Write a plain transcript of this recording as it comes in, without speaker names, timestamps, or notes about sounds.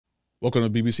Welcome to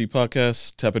BBC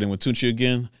Podcast. Tapping in with Tunchi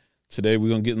again. Today we're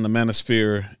going to get in the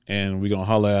Manosphere and we're going to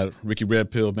holler at Ricky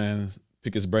Red Pill, man,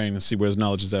 pick his brain and see where his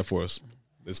knowledge is at for us.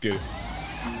 Let's get it.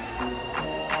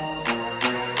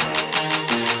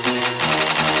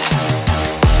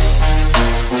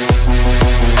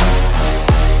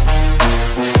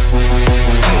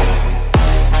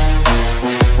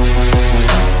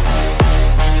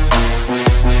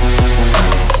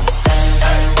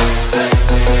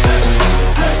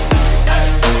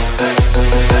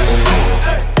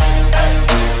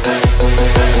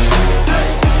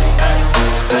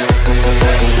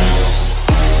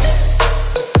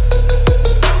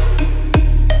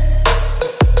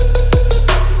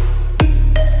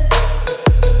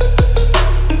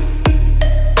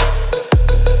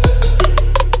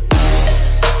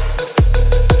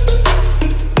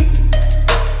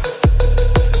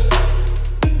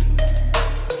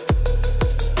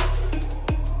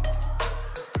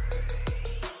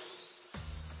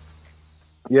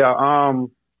 Yeah,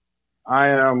 I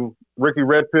am Ricky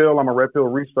Red Pill. I'm a Red Pill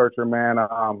researcher, man.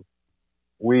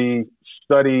 We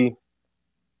study,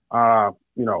 love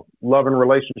and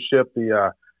relationship,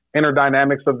 the inner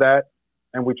dynamics of that,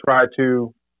 and we try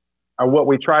to. What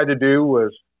we tried to do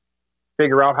was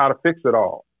figure out how to fix it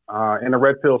all. In the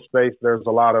Red Pill space, there's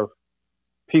a lot of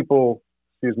people.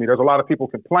 There's a lot of people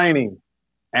complaining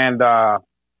and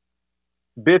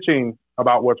bitching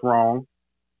about what's wrong.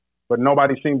 But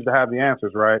nobody seems to have the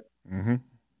answers, right? Mm-hmm.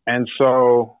 And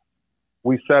so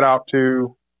we set out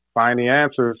to find the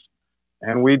answers,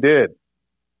 and we did.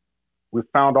 We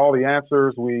found all the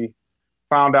answers. We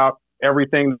found out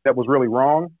everything that was really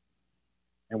wrong,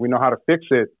 and we know how to fix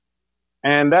it.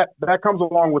 And that comes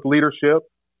along with leadership.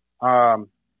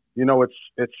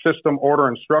 It's system, order,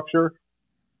 and structure.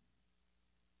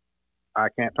 I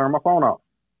can't turn my phone off.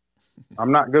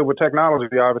 I'm not good with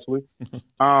technology, obviously.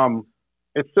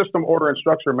 It's system, order, and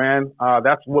structure, man.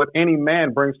 That's what any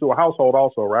man brings to a household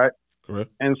also, right? Correct.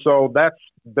 And so that's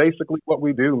basically what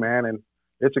we do, man, and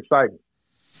it's exciting.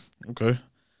 Okay.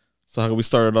 So how we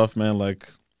started off, man, like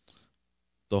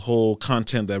the whole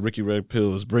content that Ricky Red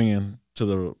Pill is bringing to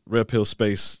the Red Pill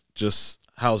space, just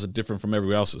how is it different from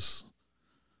everyone else's?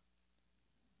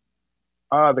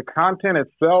 The content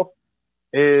itself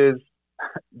is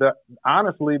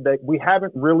honestly, we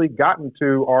haven't really gotten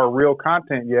to our real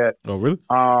content yet. Oh, really?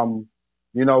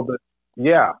 The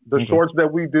shorts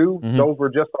that we do, those were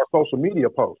just our social media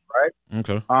posts, right?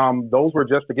 Okay. Those were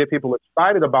just to get people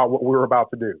excited about what we were about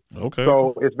to do. Okay.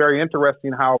 So it's very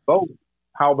interesting how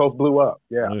those blew up.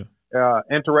 Yeah.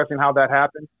 Interesting how that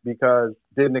happened because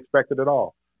didn't expect it at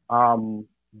all.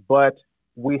 But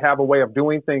we have a way of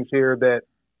doing things here that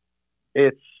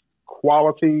it's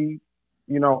quality,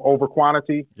 over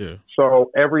quantity. Yeah.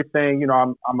 So everything,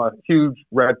 I'm a huge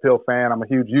Red Pill fan. I'm a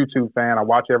huge YouTube fan. I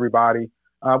watch everybody.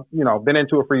 Been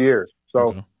into it for years.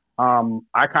 So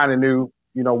I kind of knew,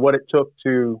 what it took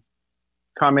to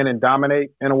come in and dominate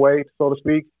in a way, so to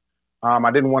speak.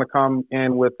 I didn't want to come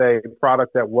in with a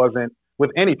product that wasn't,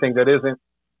 with anything that isn't, that's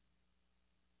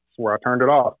where I turned it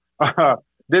off.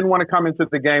 Didn't want to come into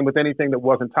the game with anything that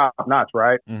wasn't top notch,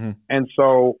 right? Mm-hmm. And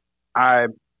so I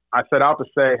set out to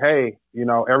say, hey,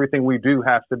 everything we do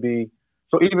has to be.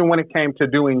 So even when it came to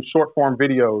doing short form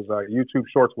videos, YouTube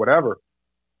shorts, whatever,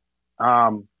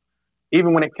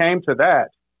 even when it came to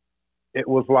that, it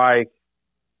was like,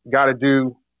 got to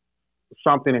do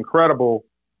something incredible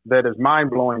that is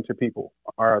mind blowing to people,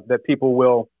 or that people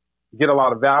will get a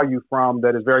lot of value from,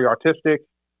 that is very artistic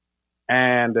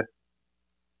and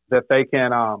that they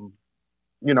can,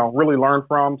 really learn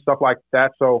from, stuff like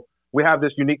that. So we have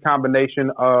this unique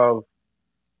combination of,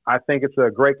 I think it's a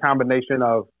great combination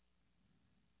of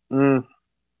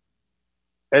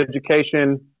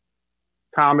education,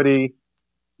 comedy,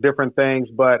 different things.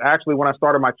 But actually, when I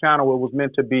started my channel, it was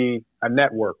meant to be a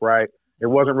network, right? It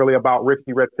wasn't really about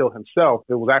Ricky Red Pill himself.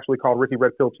 It was actually called Ricky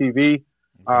Red Pill TV.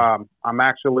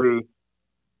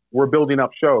 We're building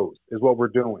up shows is what we're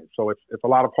doing. So it's a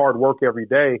lot of hard work every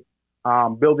day.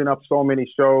 Building up so many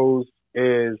shows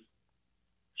is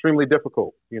extremely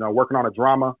difficult. Working on a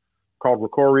drama called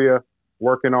Recoria,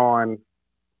 working on,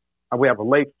 we have a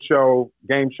late show,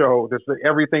 game show.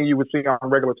 Everything you would see on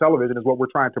regular television is what we're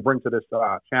trying to bring to this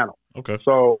channel. Okay.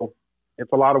 So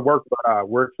it's a lot of work, but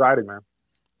we're excited, man.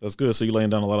 That's good. So you're laying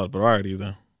down a lot of variety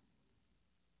then.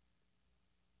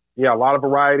 Yeah, a lot of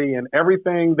variety, and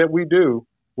everything that we do,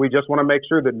 we just want to make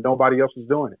sure that nobody else is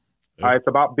doing it. Yeah. It's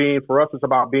about being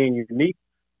unique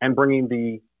and bringing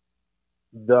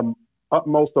the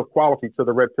utmost of quality to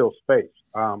the Red Pill space.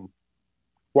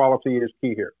 Quality is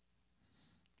key here.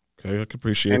 Okay, I can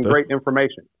appreciate and that. Great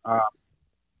information.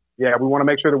 yeah, we want to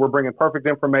make sure that we're bringing perfect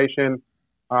information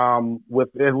with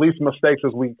as least mistakes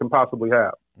as we can possibly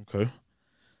have. Okay.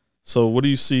 So what do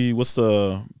you see, what's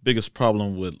the biggest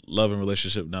problem with love and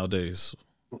relationship nowadays?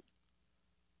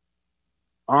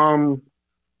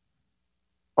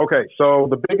 Okay, so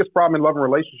the biggest problem in love and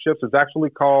relationships is actually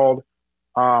called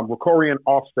Ricorian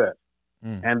offset.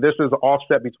 And this is an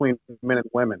offset between men and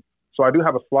women. So I do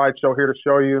have a slideshow here to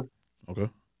show you. Okay.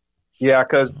 Yeah,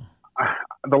 because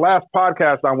the last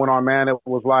podcast I went on, man, it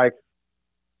was my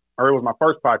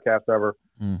first podcast ever.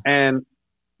 And,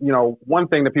 you know, one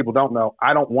thing that people don't know,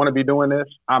 I don't want to be doing this.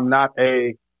 I'm not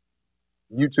a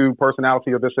YouTube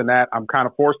personality or this and that. I'm kind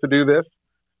of forced to do this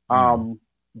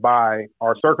by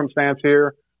our circumstance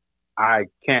here. I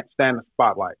can't stand the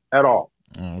spotlight at all.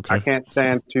 Okay. I can't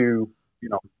stand to, you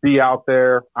know, be out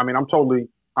there. I mean, I'm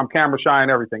camera shy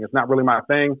and everything. It's not really my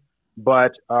thing,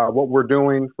 but what we're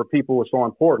doing for people is so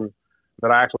important that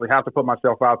I actually have to put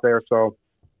myself out there. So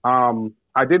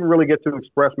I didn't really get to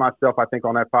express myself, I think,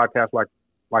 on that podcast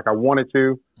like I wanted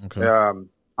to. Okay.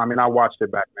 I mean, I watched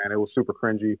it back, man. It was super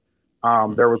cringy.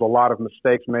 There was a lot of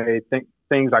mistakes made,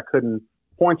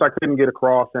 points I couldn't get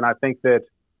across. And I think that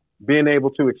being able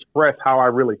to express how I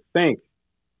really think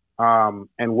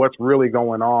and what's really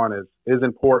going on is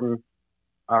important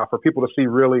for people to see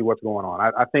really what's going on.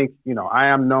 I think, you know, I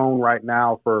am known right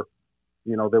now for,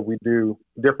 you know, that we do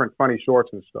different funny shorts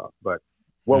and stuff. But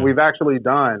what we've actually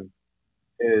done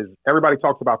is everybody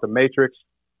talks about the Matrix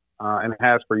and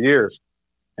has for years,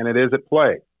 and it is at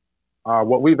play.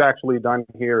 What we've actually done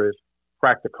here is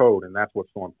crack the code, and that's what's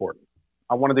so important.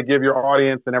 I wanted to give your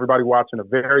audience and everybody watching a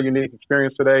very unique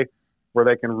experience today where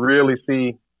they can really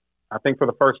see, I think for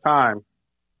the first time,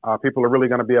 people are really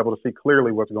going to be able to see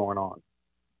clearly what's going on.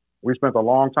 We spent a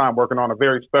long time working on a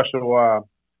very special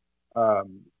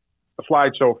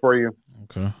slideshow for you.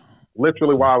 Okay.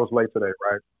 Literally while I was late today,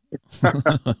 right?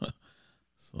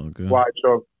 So good.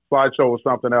 Slideshow was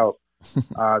something else.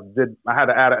 I had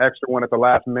to add an extra one at the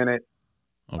last minute.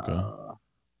 Okay. Let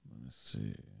me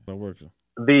see. That working.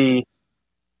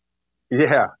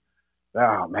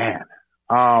 Oh man.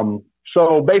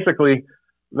 So basically,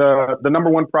 the number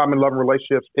one problem in love and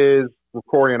relationships is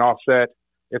Ricorian offset.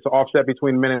 It's an offset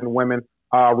between men and women.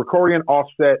 Ricorian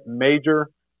offset major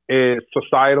is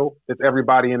societal. It's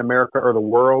everybody in America or the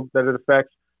world that it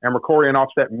affects. And Ricorian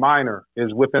offset minor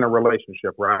is within a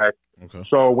relationship, right? Okay.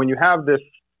 So when you have this,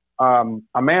 a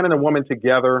man and a woman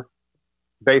together,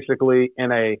 basically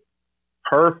in a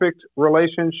perfect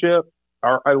relationship,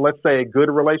 or let's say a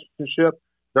good relationship,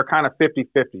 they're kind of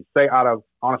 50-50. Say on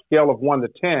a scale of 1 to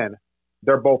 10,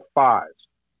 they're both 5s,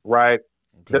 right?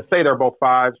 Okay. Let's say they're both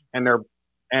 5s and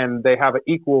they have an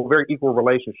very equal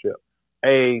relationship.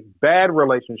 A bad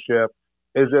relationship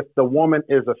is if the woman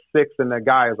is a 6 and the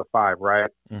guy is a 5, right?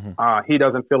 Mm-hmm. He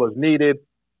doesn't feel as needed.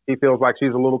 He feels like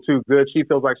she's a little too good. She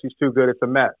feels like she's too good. It's a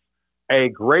mess. A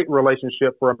great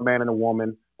relationship for a man and a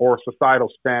woman, or societal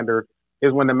standard,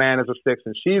 is when the man is a 6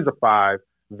 and she's a 5.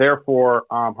 Therefore,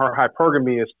 her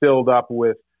hypergamy is filled up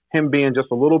with him being just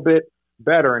a little bit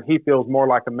better, and he feels more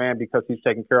like a man because he's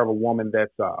taking care of a woman that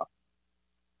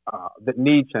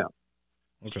needs him.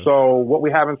 Okay. So what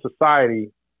we have in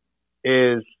society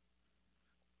is,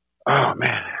 oh man,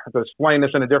 I have to explain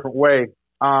this in a different way.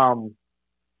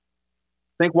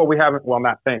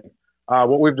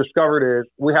 What we've discovered is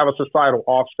we have a societal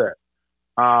offset.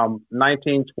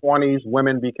 1920s,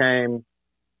 women became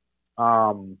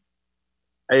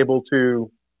able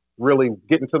to really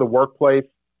get into the workplace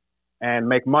and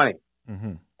make money.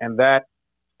 Mm-hmm. And that,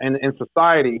 and in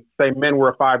society, say men were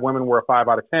a 5, women were a 5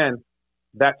 out of 10,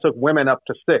 that took women up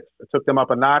to 6. It took them up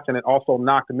a notch, and it also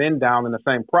knocked men down in the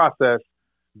same process,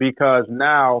 because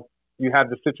now you have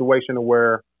the situation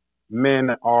where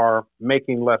men are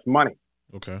making less money.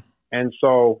 Okay. And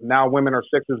so now women are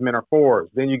 6s, men are 4s.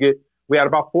 Then we had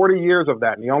about 40 years of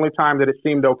that. And the only time that it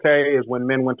seemed okay is when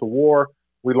men went to war.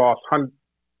 We lost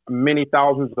many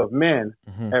thousands of men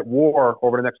at war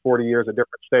over the next 40 years at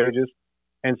different stages.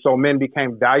 And so men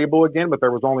became valuable again, but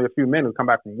there was only a few men who come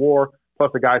back from war,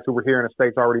 plus the guys who were here in the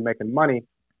States already making money.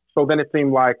 So then it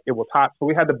seemed like it was hot. So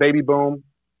we had the baby boom,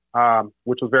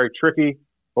 which was very tricky.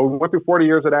 But we went through 40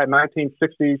 years of that,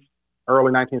 1960s,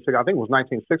 early 1960s. I think it was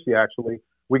 1960 actually.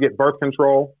 We get birth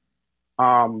control.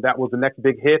 That was the next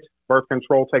big hit. Birth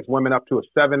control takes women up to a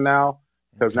 7 now,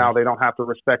 because now they don't have to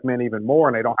respect men even more,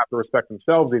 and they don't have to respect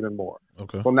themselves even more.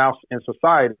 Okay. So now in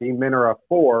society, men are a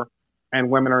 4 and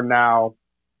women are now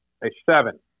a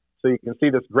 7. So you can see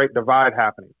this great divide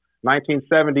happening.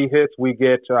 1970 hits, we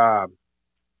get,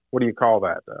 what do you call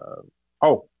that?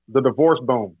 The divorce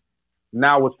boom.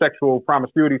 Now with sexual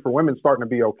promiscuity for women starting to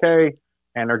be okay,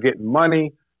 and they're getting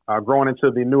money, growing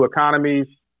into the new economies,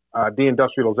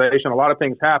 deindustrialization, a lot of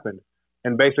things happened.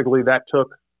 And basically that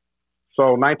took,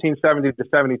 so 1970 to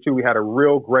 72, we had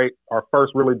our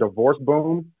first really divorce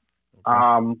boom.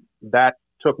 That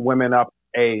took women up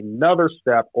another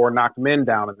step or knocked men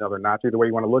down another notch, either way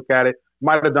you want to look at it.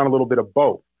 Might have done a little bit of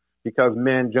both because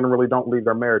men generally don't leave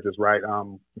their marriages, right?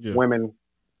 Women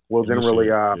will generally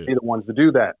be the ones to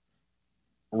do that.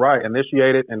 Right,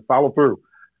 initiate it and follow through.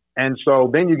 And so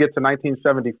then you get to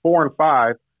 1974 and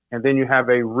 5, and then you have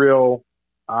a real,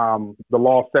 the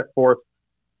law set forth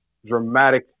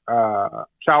dramatic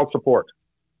child support.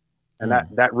 And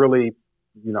that really,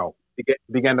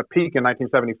 began to peak in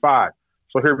 1975.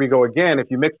 So here we go again. If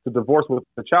you mix the divorce with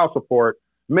the child support,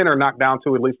 men are knocked down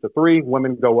to at least a 3,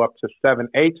 women go up to 7,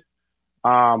 8.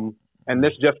 And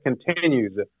this just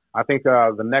continues. I think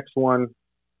the next one,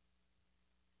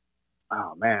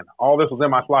 oh man, all this was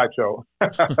in my slideshow.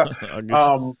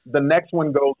 The next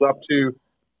one goes up to,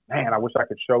 man, I wish I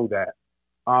could show that.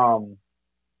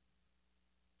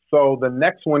 So the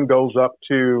next one goes up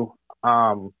to,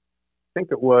 I think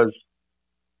it was,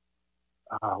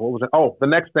 what was it? Oh, the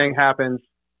next thing happens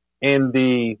in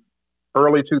the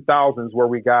early 2000s where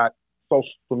we got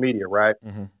social media, right?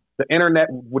 Mm-hmm. The internet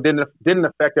didn't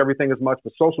affect everything as much,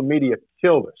 but social media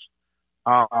killed us.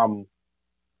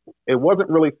 It wasn't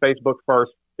really Facebook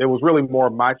first. It was really more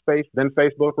MySpace than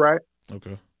Facebook, right?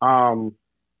 Okay.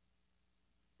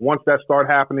 Once that started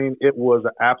happening, it was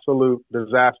an absolute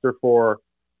disaster for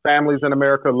families in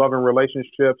America, loving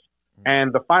relationships.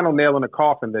 And the final nail in the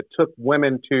coffin that took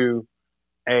women to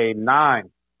a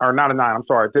 9, or not a 9, I'm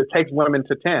sorry, it takes women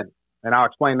to 10. And I'll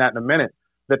explain that in a minute.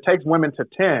 That takes women to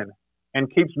 10 and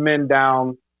keeps men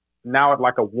down now at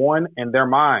like a 1 in their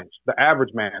minds, the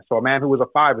average man. So a man who was a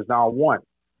 5 is now a 1.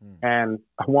 And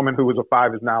a woman who was a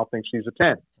 5 is now thinks she's a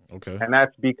 10. Okay. And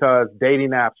that's because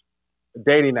dating apps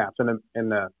in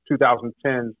the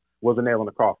 2010s was a nail in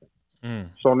the coffin.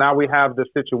 So now we have this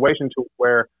situation to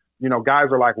where,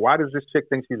 guys are like, why does this chick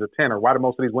think she's a 10? Or why do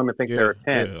most of these women think they're a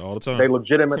 10? Yeah, all the time. They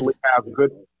legitimately have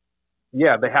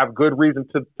they have good reason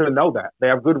to know that. They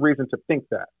have good reason to think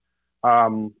that.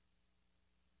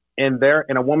 In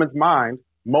a woman's mind,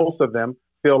 most of them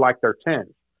feel like they're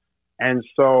 10s. And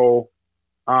so,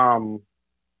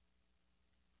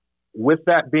 with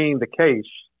that being the case,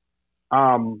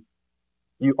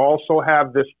 you also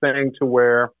have this thing to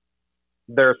where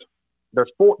there's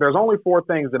only 4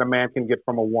 things that a man can get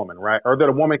from a woman, right? Or that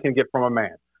a woman can get from a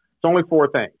man. It's only 4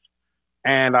 things.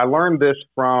 And I learned this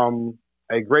from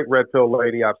a great red pill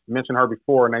lady. I've mentioned her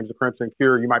before. Her name's the Crimson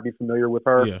Cure. You might be familiar with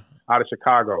her. Yeah. Out of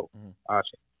Chicago.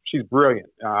 She's brilliant.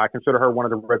 I consider her one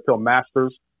of the red pill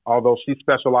masters, although she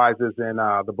specializes in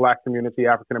the Black community,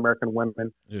 African-American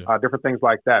women, different things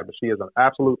like that. But she is an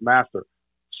absolute master.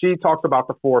 She talks about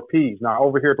the 4 Ps. Now,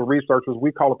 over here at the Researchers,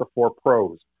 we call it the 4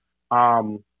 pros.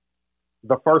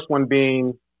 The first one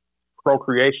being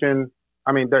procreation.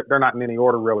 I mean, they're not in any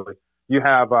order, really. You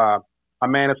have a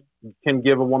man can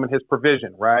give a woman his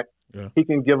provision, right? Yeah. He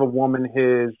can give a woman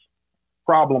his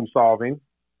problem solving.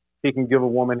 He can give a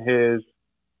woman his,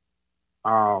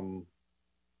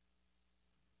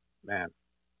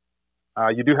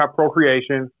 you do have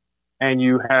procreation, and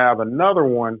you have another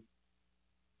one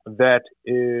that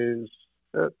is,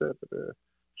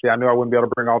 see, I knew I wouldn't be able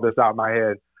to bring all this out in my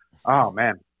head. Oh,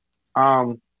 man.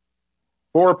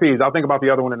 4 Ps. I'll think about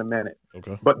the other one in a minute.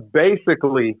 Okay. But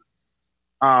basically,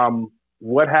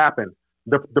 what happened?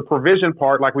 The provision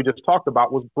part, like we just talked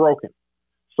about, was broken.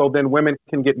 So then women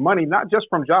can get money, not just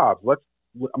from jobs.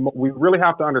 We really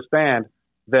have to understand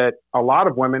that a lot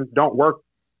of women don't work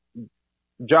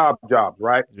jobs,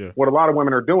 right? Yeah. What a lot of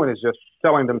women are doing is just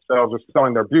selling themselves or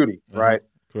selling their beauty, right?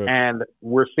 Correct. And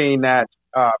we're seeing that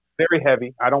very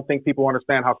heavy. I don't think people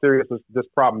understand how serious this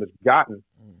problem has gotten.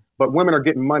 But women are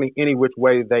getting money any which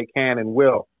way they can and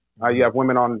will. You have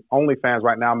women on OnlyFans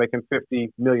right now making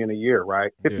 $50 million a year,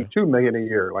 right? $52 million a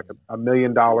year, like $1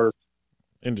 million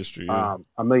industry. $1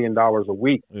 million a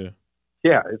week.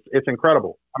 Yeah, it's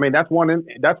incredible. I mean, that's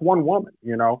one woman.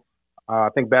 I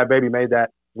think Bad Baby made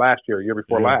that last year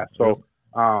before last. So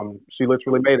she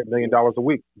literally made $1 million a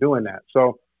week doing that.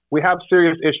 So we have a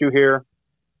serious issue here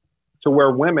to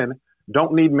where women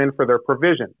don't need men for their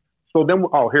provision. So then,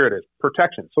 here it is,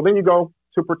 protection. So then you go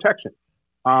to protection.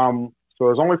 So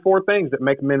there's only 4 things that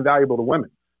make men valuable to women.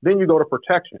 Then you go to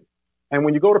protection. And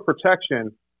when you go to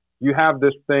protection, you have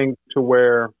this thing to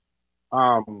where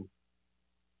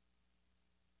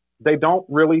they don't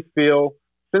really feel,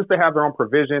 since they have their own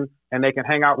provision and they can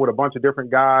hang out with a bunch of different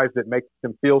guys that make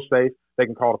them feel safe, they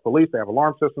can call the police, they have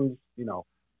alarm systems,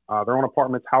 their own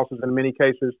apartments, houses in many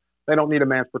cases. they don't need a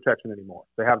man's protection anymore.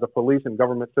 They have the police and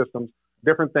government systems,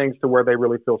 different things to where they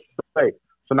really feel safe.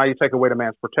 So now you take away the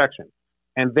man's protection.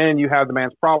 And then you have the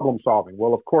man's problem solving.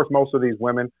 Well, of course, most of these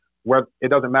women, where it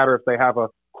doesn't matter if they have a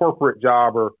corporate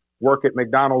job or work at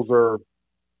McDonald's or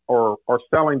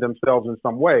selling themselves in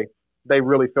some way, they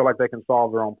really feel like they can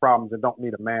solve their own problems and don't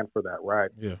need a man for that, right?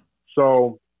 Yeah.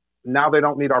 So now they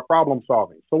don't need our problem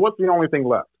solving. So what's the only thing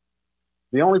left?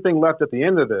 The only thing left at the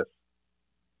end of this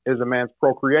is a man's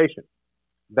procreation.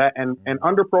 That and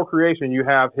under procreation, you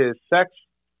have his sex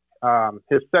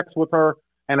with her,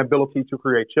 and ability to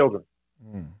create children.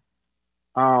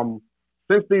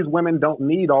 Since these women don't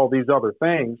need all these other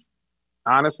things,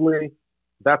 honestly,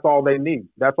 that's all they need.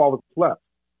 That's all that's left.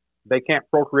 They can't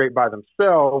procreate by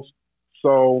themselves.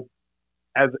 So,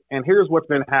 and here's what's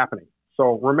been happening.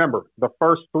 So remember, the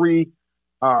first three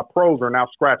pros are now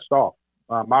scratched off.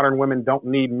 Modern women don't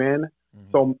need men.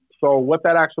 So what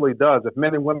that actually does, if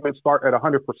men and women start at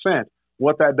 100%,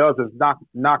 what that does is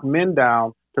knock men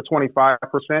down to 25%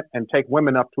 and take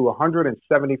women up to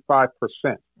 175%.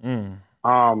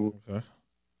 Okay.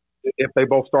 If they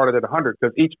both started at 100,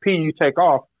 because each P you take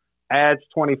off adds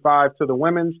 25 to the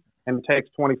women's and takes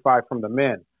 25 from the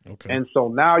men. Okay. And so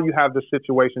now you have the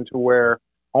situation to where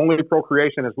only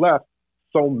procreation is left.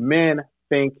 So men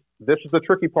think this is the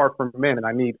tricky part for men, and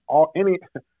I need all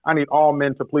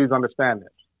men to please understand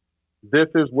this. This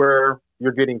is where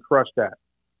you're getting crushed at.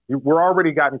 We're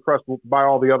already gotten crushed by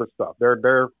all the other stuff.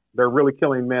 They're really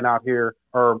killing men out here,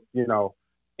 or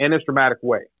in this dramatic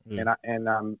way. Yeah. And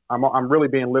I'm really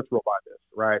being literal by this,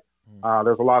 right?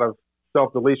 There's a lot of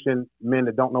self-deletion, men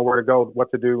that don't know where to go,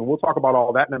 what to do, and we'll talk about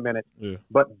all that in a minute. Yeah.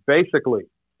 But basically,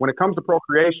 when it comes to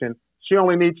procreation, she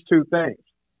only needs two things.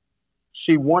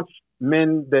 She wants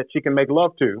men that she can make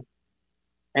love to,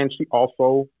 and she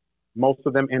also, most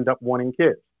of them end up wanting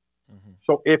kids.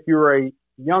 So if you're a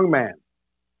young man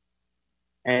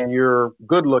and you're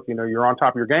good looking or you're on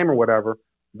top of your game or whatever,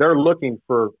 they're looking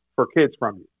for kids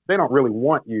from you. They don't really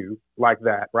want you like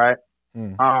that, right?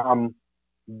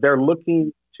 They're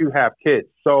looking to have kids.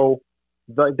 So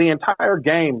the entire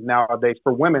game nowadays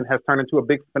for women has turned into a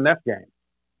big finesse game.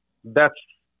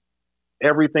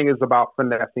 Everything is about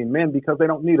finessing men because they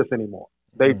don't need us anymore.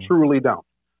 They truly don't.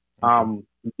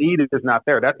 Need is not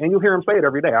there. And you'll hear them say it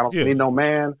every day. I don't need no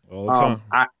man. All the time.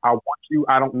 I want you.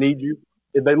 I don't need you.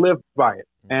 They live by it,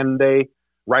 and they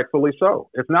rightfully so.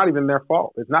 It's not even their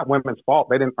fault. It's not women's fault.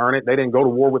 They didn't earn it. They didn't go to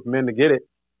war with men to get it.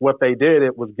 What they did,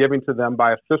 it was given to them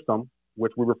by a system,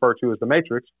 which we refer to as the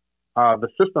matrix. The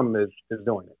system is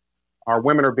doing it. Our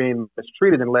women are being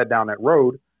mistreated and led down that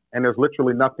road, and there's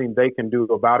literally nothing they can do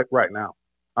about it right now.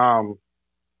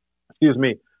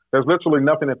 There's literally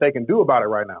nothing that they can do about it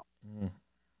right now.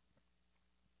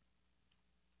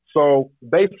 So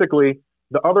basically,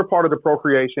 the other part of the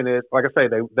procreation is, like I say,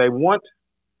 they want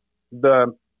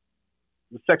the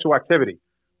sexual activity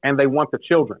and they want the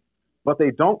children, but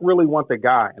they don't really want the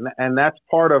guy. And that's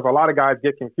part of, a lot of guys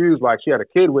get confused. Like, she had a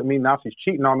kid with me. Now she's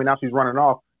cheating on me. Now she's running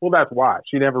off. Well, that's why.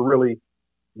 She never really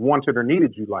wanted or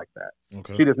needed you like that.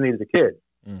 Okay. She just needed a kid.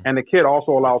 And the kid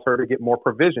also allows her to get more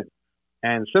provision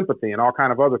and sympathy and all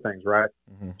kind of other things, right?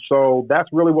 So that's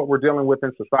really what we're dealing with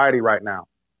in society right now.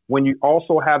 When you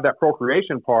also have that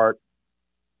procreation part,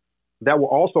 that will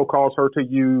also cause her to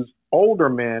use older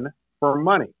men for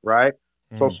money, right?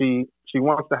 So she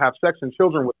wants to have sex and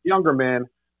children with younger men,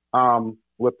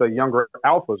 with the younger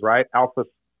alphas, right? Alpha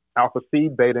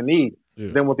seed, beta need.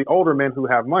 Yeah. Then with the older men who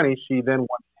have money, she then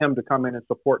wants him to come in and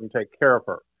support and take care of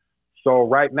her. So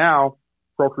right now,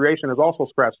 procreation is also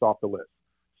scratched off the list.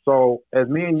 So as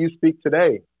me and you speak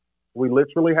today, we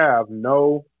literally have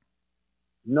no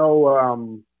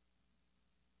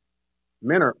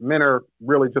men are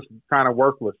really just kind of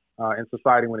worthless in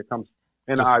society when it comes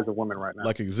in the eyes of women right now.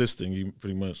 Like existing,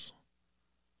 pretty much.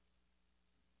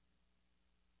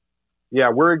 Yeah,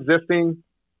 we're existing,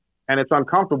 and it's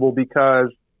uncomfortable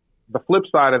because the flip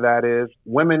side of that is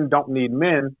women don't need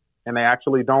men, and they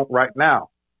actually don't right now,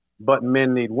 but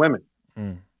men need women.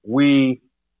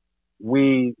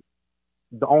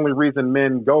 The only reason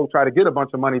men go try to get a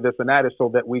bunch of money, this and that, is so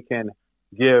that we can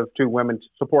give to women,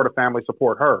 support a family,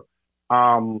 support her.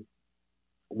 Our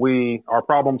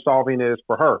problem solving is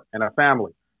for her and a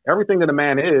family. Everything that a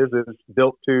man is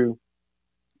built to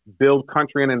build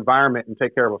country and environment and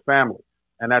take care of a family.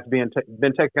 And that's been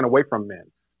taken away from men.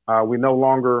 We no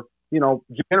longer,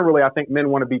 generally, I think men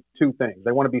want to be two things.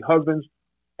 They want to be husbands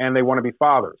and they want to be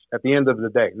fathers at the end of the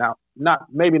day. Now,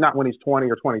 maybe not when he's 20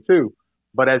 or 22,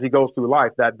 but as he goes through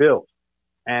life, that builds,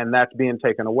 and that's being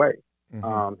taken away.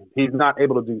 He's not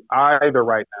able to do either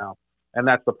right now. And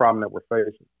that's the problem that we're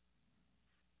facing.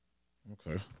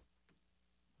 Okay.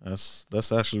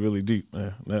 That's actually really deep,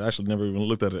 man. I actually never even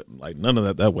looked at it like none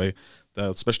of that way. That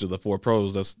especially the four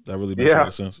pros. That really makes a lot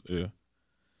of sense. Yeah.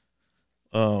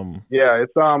 Yeah,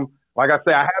 it's like I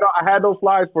say, I had those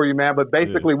slides for you, man. But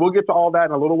basically, we'll get to all that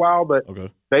in a little while. But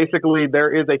basically, there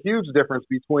is a huge difference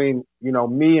between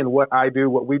me and what I do,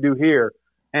 what we do here,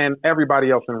 and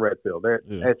everybody else in Red Pill.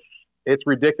 It's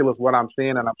ridiculous what I'm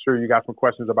seeing, and I'm sure you got some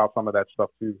questions about some of that stuff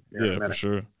too. Yeah, for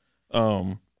sure.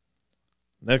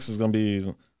 Next is gonna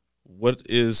be, what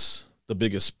is the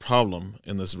biggest problem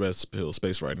in this red pill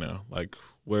space right now? Like,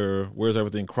 where's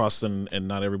everything crossing and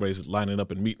not everybody's lining up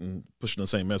and meeting, pushing the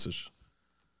same message?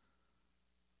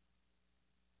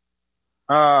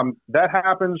 That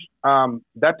happens.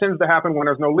 That tends to happen when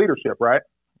there's no leadership, right?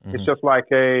 Mm-hmm. It's just like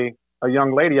a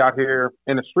young lady out here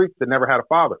in the streets that never had a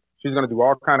father. She's going to do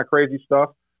all kind of crazy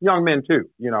stuff. Young men too,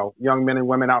 young men and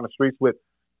women out in the streets with,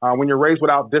 when you're raised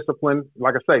without discipline,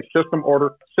 like I say, system,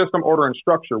 order, and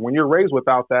structure. When you're raised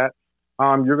without that,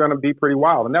 you're going to be pretty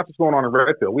wild. And that's what's going on in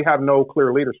Red Pill. We have no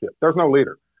clear leadership. There's no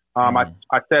leader. I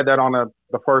said that on the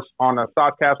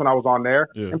Stockcast when I was on there,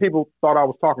 and people thought I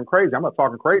was talking crazy. I'm not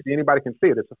talking crazy. Anybody can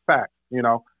see it. It's a fact,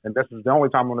 and this is the only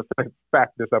time I'm going to say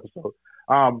fact this episode.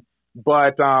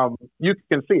 But you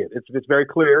can see it. It's very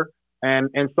clear.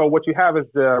 And so what you have is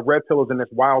the Red Pill is in this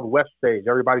Wild West stage.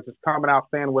 Everybody's just coming out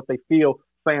saying what they feel,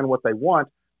 saying what they want.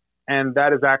 And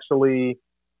that is actually,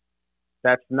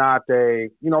 that's not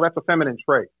that's a feminine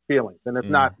trait, feelings. And it's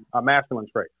not a masculine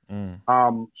trait.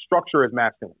 Structure is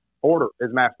masculine. Order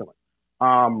is masculine.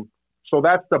 So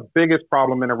that's the biggest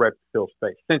problem in the Red Pill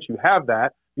space. Since you have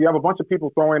that, you have a bunch of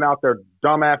people throwing out their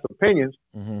dumbass opinions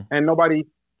and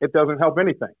it doesn't help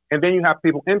anything. And then you have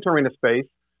people entering the space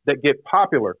that get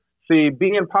popular. See,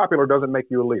 being popular doesn't make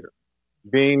you a leader.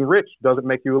 Being rich doesn't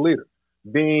make you a leader.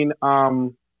 Being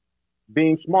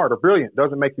smart or brilliant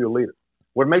doesn't make you a leader.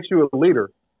 What makes you a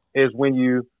leader is when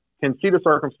you can see the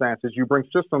circumstances, you bring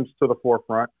systems to the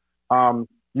forefront,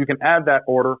 you can add that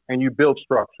order and you build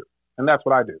structure. And that's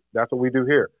what I do. That's what we do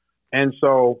here. And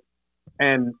so,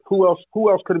 and who else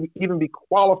could even be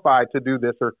qualified to do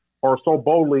this or so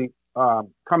boldly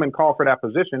come and call for that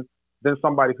position than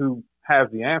somebody who has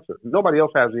the answer? Nobody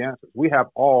else has the answers. We have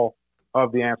all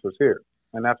of the answers here.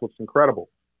 And that's what's incredible.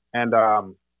 And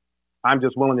I'm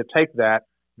just willing to take that.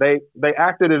 They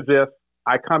acted as if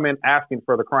I come in asking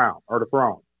for the crown or the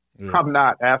throne. Yeah. I'm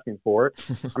not asking for it.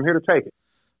 I'm here to take it.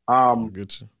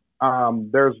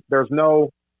 There's no,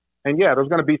 and yeah, there's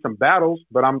going to be some battles,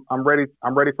 but I'm ready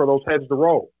for those heads to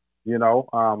roll.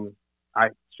 I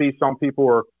see some people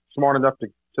are smart enough to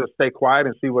stay quiet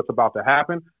and see what's about to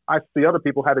happen. I see other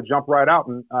people had to jump right out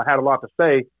and had a lot to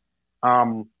say,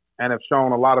 and have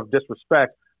shown a lot of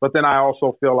disrespect. But then I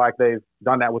also feel like they've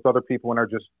done that with other people and they're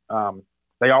just,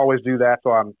 they always do that.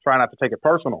 So I'm trying not to take it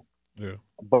personal. Yeah.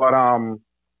 But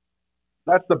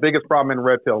that's the biggest problem in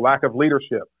Red Pill, lack of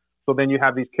leadership. So then you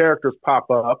have these characters pop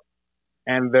up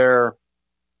and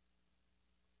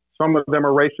some of them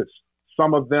are racist.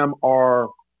 Some of them are,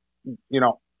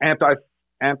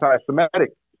 anti-Semitic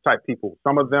type people.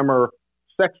 Some of them are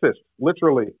sexist,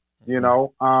 literally,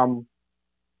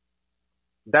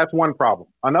 that's one problem.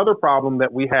 Another problem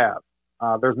that we have,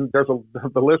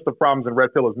 the list of problems in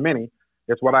Red Pill is many.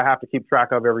 It's what I have to keep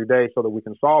track of every day so that we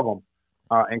can solve them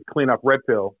and clean up Red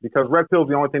Pill, because Red Pill is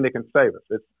the only thing that can save us.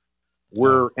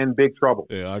 We're in big trouble.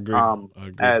 Yeah, I agree.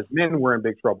 As men, we're in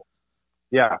big trouble.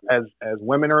 Yeah, as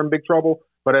women are in big trouble,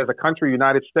 but as a country,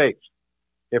 United States,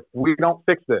 if we don't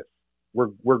fix this,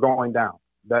 we're going down.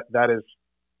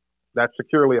 That's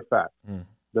securely a fact.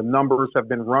 The numbers have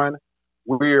been run.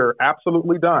 We're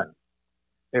absolutely done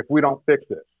if we don't fix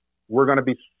this. We're going to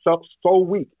be so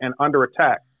weak and under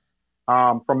attack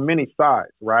from many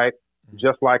sides, right?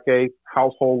 Just like a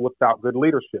household without good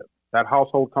leadership. That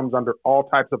household comes under all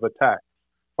types of attacks,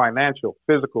 financial,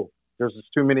 physical. There's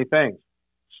just too many things.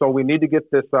 So we need to get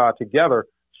this together.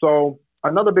 So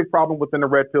another big problem within the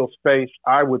Red Pill space,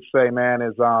 I would say, man,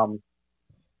 is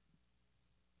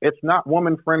it's not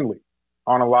woman friendly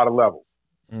on a lot of levels.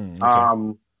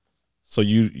 Okay. So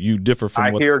you differ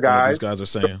from what these guys are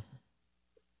saying?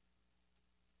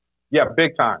 Yeah,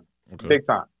 big time. Okay. Big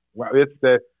time. Well,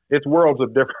 it's worlds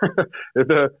of difference.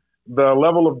 the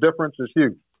level of difference is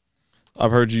huge.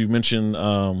 I've heard you mention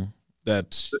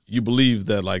that you believe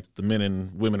that like the men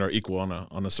and women are equal on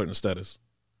a certain status.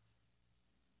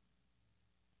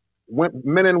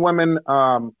 Men and women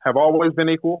have always been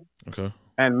equal. Okay.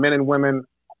 And men and women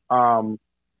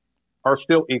are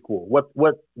still equal. What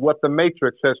the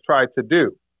Matrix has tried to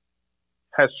do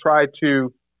has tried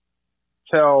to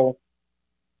tell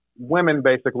women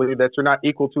basically that you're not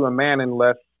equal to a man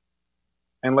unless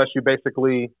you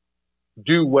basically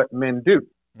do what men do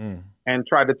and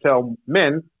tried to tell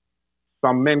men,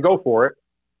 some men go for it,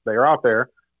 they are out there,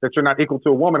 that you're not equal to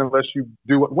a woman unless you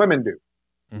do what women do.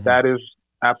 That is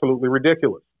absolutely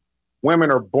ridiculous.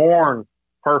 Women are born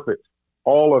perfect,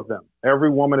 all of them. Every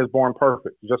woman is born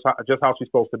perfect, just how she's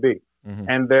supposed to be.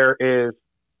 And there is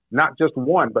not just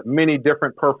one, but many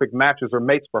different perfect matches or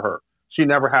mates for her. She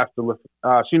never has to lift.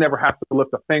 She never has to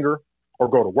lift a finger or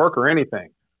go to work or anything.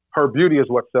 Her beauty is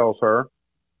what sells her.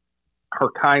 Her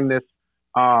kindness,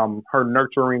 her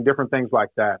nurturing, different things like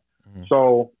that.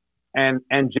 So, and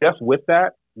just with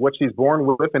that, what she's born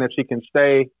with, and if she can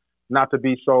stay, not to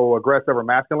be so aggressive or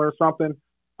masculine or something,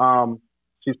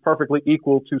 she's perfectly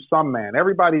equal to some man.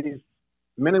 Everybody's,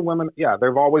 men and women, yeah,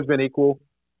 they've always been equal.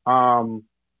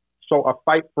 So a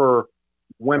fight for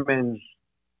women's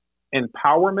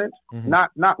empowerment,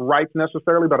 not rights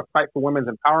necessarily, but a fight for women's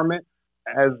empowerment,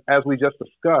 as we just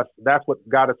discussed, that's what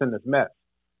got us in this mess.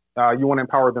 You want to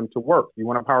empower them to work. You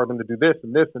want to empower them to do this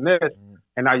and this and this.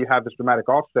 And now you have this dramatic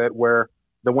offset where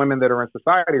the women that are in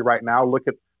society right now look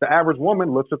at the average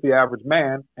woman, looks at the average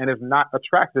man and is not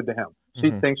attracted to him.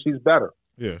 She thinks she's better.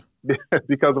 Yeah.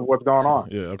 Because of what's going on.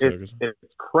 Yeah. Okay.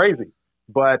 It's crazy.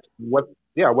 But what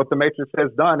the Matrix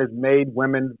has done is made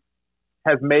men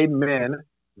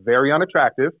very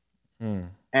unattractive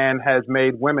and has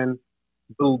made women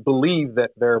believe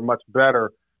that they're much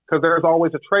better, because there's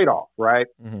always a trade-off, right?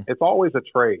 It's always a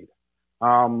trade.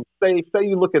 Say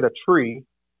you look at a tree,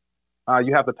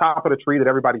 you have the top of the tree that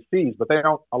everybody sees, but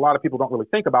a lot of people don't really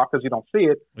think about, because you don't see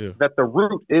it, that the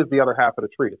root is the other half of the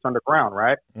tree. It's underground,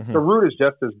 right? The root is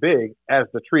just as big as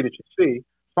the tree that you see.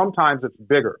 Sometimes it's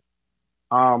bigger.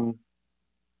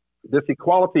 This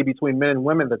equality between men and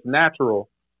women that's natural,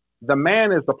 the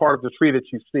man is the part of the tree that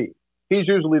you see. He's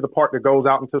usually the part that goes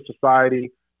out into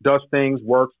society, does things,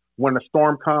 works. When the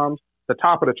storm comes, the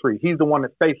top of the tree, he's the one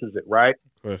that faces it, right?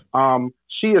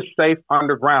 She is safe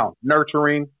underground,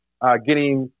 nurturing,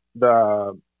 getting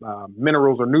the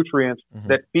minerals or nutrients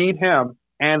that feed him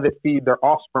and that feed their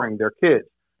offspring, their kids.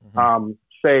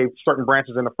 Say certain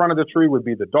branches in the front of the tree would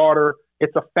be the daughter.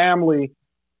 It's a family.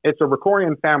 It's a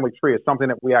Ricorian family tree. It's something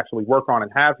that we actually work on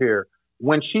and have here.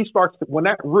 When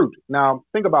that root, now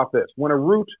think about this, when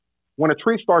a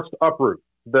tree starts to uproot,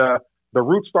 the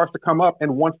root starts to come up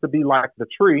and wants to be like the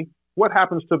tree, what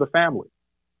happens to the family?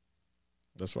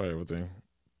 That's right, everything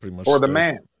pretty much. Or the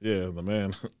man. Yeah, the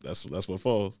man. That's what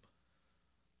falls.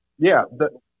 Yeah,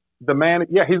 the man,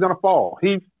 yeah, he's gonna fall.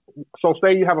 So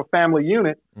say you have a family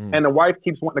unit and the wife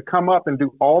keeps wanting to come up and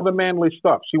do all the manly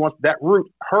stuff. She wants that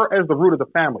root, her as the root of the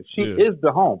family. She is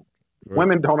the home. Right.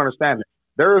 Women don't understand it.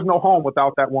 There is no home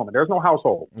without that woman. There's no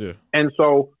household. Yeah. And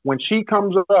so when she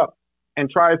comes up and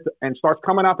starts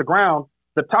coming out the ground,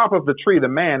 the top of the tree, the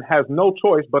man has no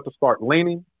choice but to start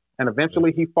leaning, and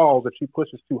eventually he falls if she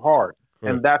pushes too hard.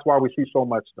 Right. And that's why we see so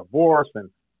much divorce and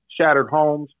shattered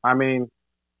homes. I mean,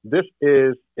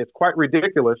 it's quite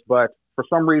ridiculous, but for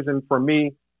some reason, for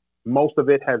me, most of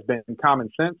it has been common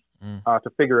sense to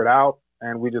figure it out.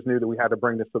 And we just knew that we had to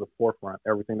bring this to the forefront,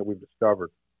 everything that we've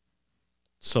discovered.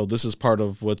 So this is part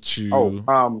of what you...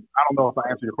 I don't know if I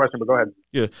answered your question, but go ahead.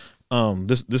 Yeah.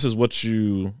 This is what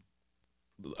you...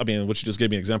 I mean, what you just gave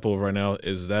me an example of right now,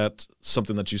 is that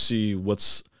something that you see,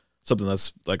 what's something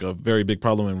that's like a very big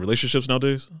problem in relationships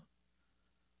nowadays?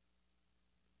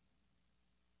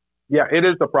 Yeah, it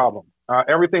is the problem.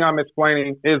 Everything I'm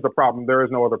explaining is the problem. There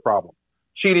is no other problem.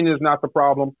 Cheating is not the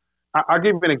problem. I'll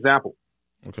give you an example.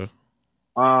 Okay.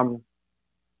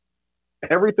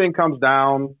 Everything comes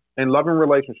down in loving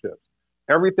relationships.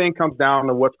 Everything comes down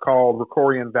to what's called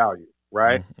Ricorian value,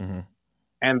 right?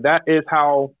 And that is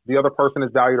how the other person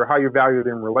is valued, or how you're valued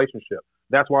in a relationship.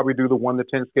 That's why we do the 1 to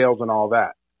 10 scales and all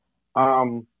that.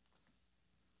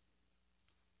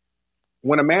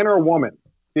 When a man or a woman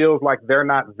feels like they're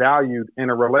not valued in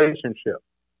a relationship,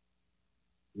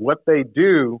 what they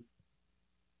do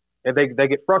is they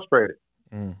get frustrated.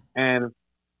 And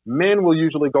men will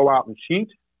usually go out and cheat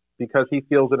because he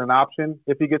feels it an option.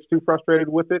 If he gets too frustrated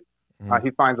with it,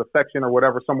 he finds affection or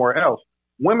whatever somewhere else.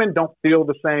 Women don't feel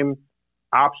the same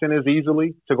option as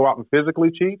easily to go out and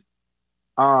physically cheat.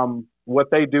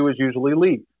 What they do is usually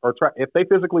leave or try. If they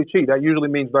physically cheat, that usually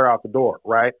means they're out the door,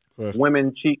 right?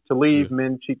 Women cheat to leave,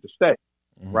 men cheat to stay,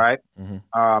 right?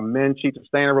 Men cheat to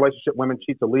stay in a relationship, women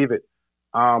cheat to leave it.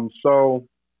 So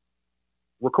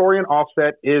Ricorian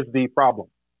offset is the problem.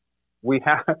 We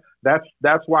have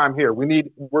that's why I'm here.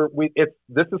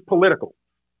 This is political.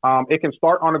 It can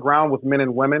start on the ground with men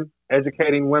and women,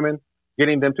 educating women,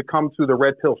 getting them to come to the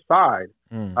red pill side,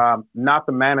 not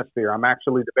the Manosphere. I'm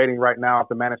actually debating right now if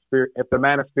the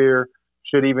Manosphere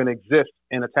should even exist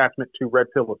in attachment to red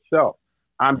pill itself.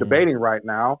 I'm debating right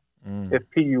now if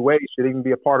PUA should even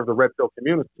be a part of the red pill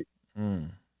community.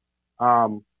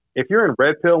 If you're in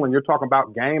red pill and you're talking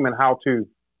about game and how to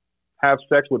have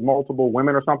sex with multiple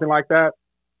women or something like that,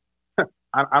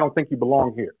 I don't think you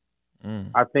belong here.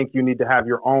 I think you need to have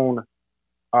your own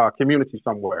community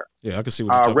somewhere. Yeah, I can see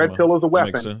what you're talking red about. pill is a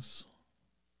weapon. Makes sense.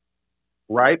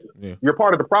 Right? Yeah. You're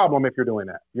part of the problem if you're doing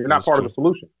that. You're not part of the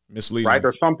solution. Misleading. Right?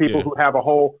 There's some people who have a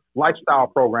whole lifestyle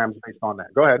programs based on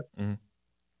that. Go ahead.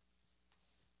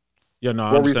 Yeah, no,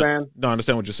 I understand. No, I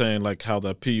understand what you're saying. Like how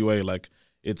the PUA, like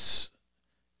it's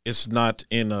not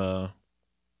in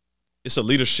it's a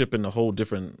leadership in a whole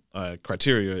different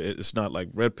criteria. It's not like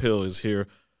red pill is here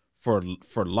for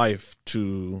life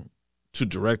to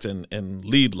direct and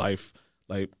lead life.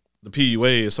 Like the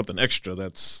PUA is something extra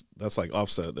that's like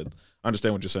offset. That I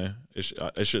understand what you're saying.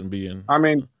 It shouldn't be in. I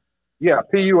mean, yeah,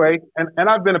 PUA, and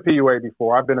I've been a PUA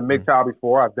before. I've been a MGTOW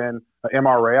before. I've been an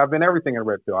MRA. I've been everything in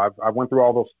red pill. I went through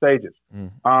all those stages.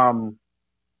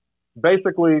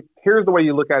 Basically, here's the way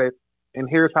you look at it, and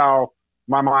here's how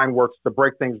my mind works to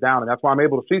break things down, and that's why I'm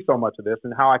able to see so much of this,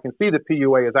 and how I can see that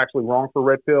PUA is actually wrong for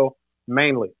red pill.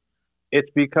 Mainly, it's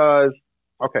because,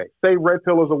 okay, say red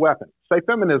pill is a weapon. Say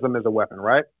feminism is a weapon,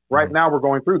 right? Right now we're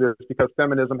going through this because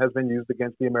feminism has been used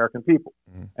against the American people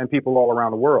and people all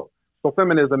around the world. So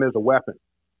feminism is a weapon.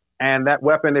 And that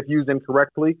weapon, if used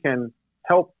incorrectly, can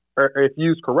help, or if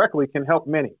used correctly, can help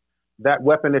many. That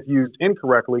weapon, if used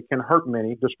incorrectly, can hurt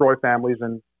many, destroy families,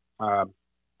 and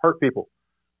hurt people.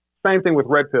 Same thing with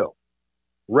red pill.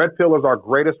 Red pill is our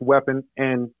greatest weapon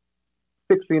in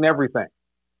fixing everything.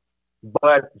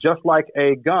 But just like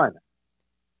a gun,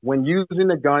 when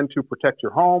using a gun to protect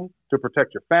your home, to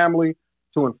protect your family,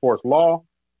 to enforce law,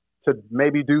 to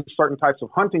maybe do certain types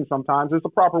of hunting sometimes, it's the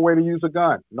proper way to use a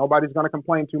gun. Nobody's going to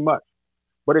complain too much.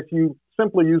 But if you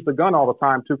simply use the gun all the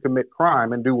time to commit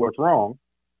crime and do what's wrong,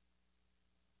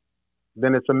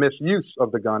 then it's a misuse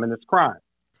of the gun and it's crime.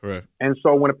 Correct. And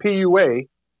so when a PUA,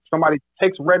 somebody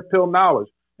takes red pill knowledge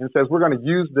and says, we're going to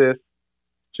use this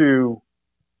to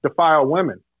defile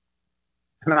women,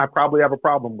 then I probably have a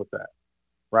problem with that.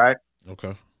 Right?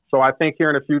 Okay. So I think here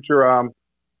in the future,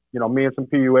 me and some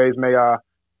PUAs may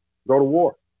go to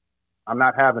war. I'm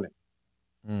not having it.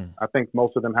 I think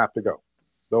most of them have to go.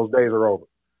 Those days are over.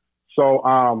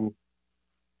 So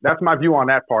that's my view on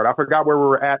that part. I forgot where we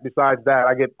were at. Besides that,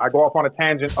 I go off on a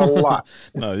tangent a lot.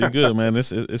 No, you're good, man.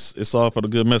 It's all for the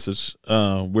good message.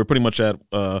 We're pretty much at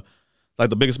like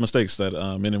the biggest mistakes that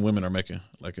men and women are making,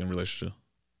 like in relationship.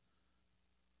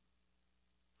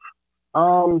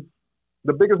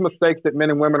 The biggest mistakes that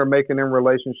men and women are making in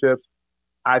relationships,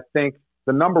 I think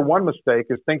the number one mistake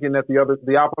is thinking that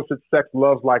the opposite sex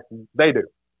loves like they do.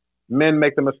 Men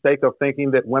make the mistake of thinking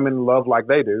that women love like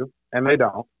they do, and they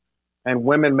don't. And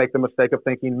women make the mistake of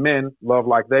thinking men love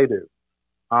like they do.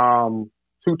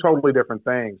 Two totally different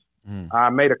things.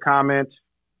 I made a comment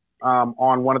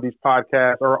on one of these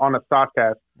podcasts, or on a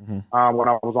Stockcast, when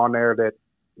I was on there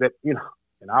that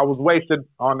and I was wasted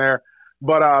on there,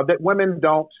 but that women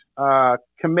don't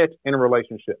commit in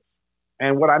relationships.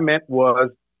 And what I meant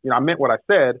was, I meant what I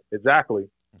said exactly.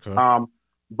 Okay.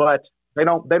 But they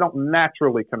don't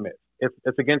naturally commit.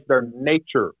 It's against their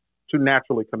nature to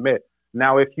naturally commit.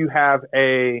 Now, if you have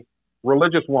a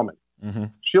religious woman,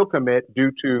 she'll commit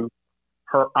due to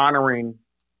her honoring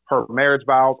her marriage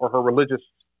vows or her religious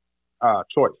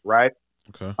choice, right?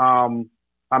 Okay.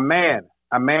 A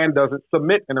man doesn't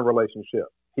submit in a relationship.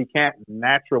 He can't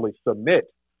naturally submit.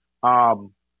 A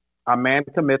man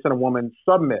commits and a woman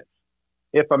submits.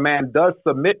 If a man does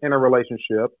submit in a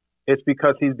relationship, it's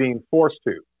because he's being forced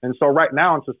to. And so right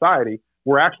now in society,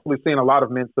 we're actually seeing a lot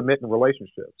of men submit in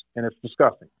relationships, and it's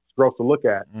disgusting. It's gross to look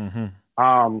at.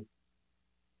 And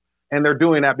they're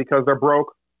doing that because they're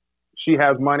broke. She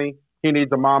has money. He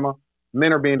needs a mama.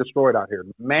 Men are being destroyed out here.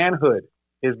 Manhood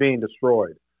is being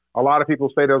destroyed. A lot of people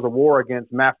say there's a war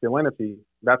against masculinity.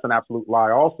 That's an absolute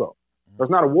lie also. There's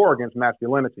not a war against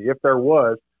masculinity. If there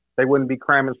was, they wouldn't be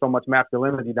cramming so much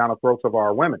masculinity down the throats of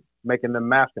our women, making them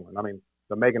masculine. I mean,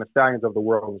 the Megan Thee Stallions of the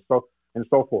world and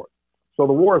so forth. So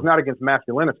the war is not against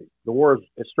masculinity. The war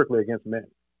is strictly against men.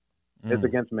 It's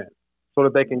against men so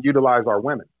that they can utilize our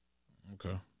women.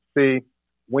 Okay. See,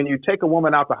 when you take a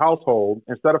woman out the household,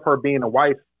 instead of her being a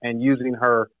wife and using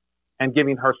her and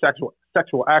giving her sexual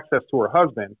access to her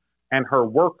husband and her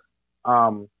work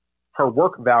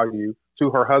value to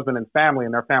her husband and family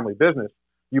and their family business,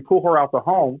 you pull her out the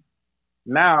home.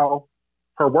 Now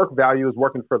her work value is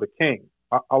working for the king.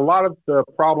 A lot of the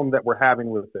problem that we're having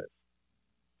with this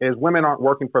is women aren't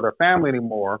working for their family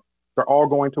anymore. They're all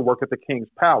going to work at the king's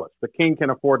palace. The king can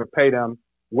afford to pay them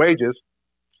wages,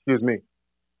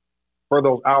 for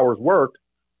those hours worked,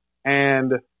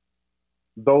 and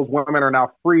those women are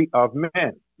now free of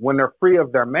men. When they're free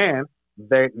of their man,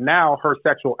 now her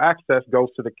sexual access goes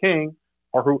to the king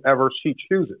or whoever she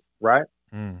chooses, right?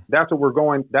 That's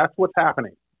what's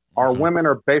happening. Our women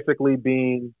are basically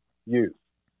being used,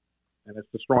 and it's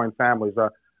destroying families.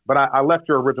 But I left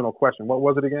your original question. What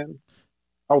was it again?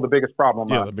 Oh, the biggest problem.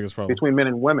 Yeah, the biggest problem between men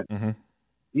and women.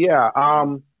 Yeah,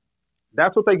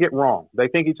 that's what they get wrong. They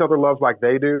think each other loves like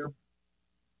they do.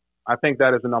 I think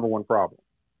that is the number one problem.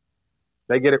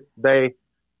 They get it.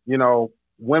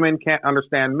 Women can't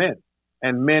understand men,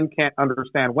 and men can't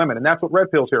understand women, and that's what Red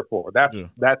Pill's here for.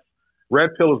 That's Red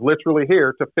Pill is literally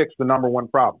here to fix the number one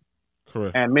problem.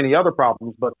 Correct. And many other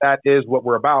problems, but that is what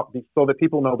we're about, so that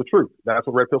people know the truth. That's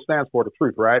what Red Pill stands for, the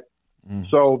truth, right?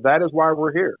 So that is why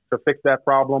we're here, to fix that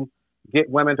problem, get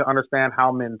women to understand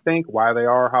how men think, why they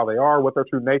are how they are, what their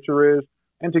true nature is,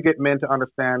 and to get men to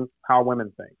understand how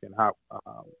women think and how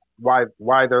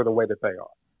why they're the way that they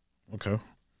are. Okay.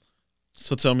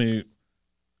 So tell me,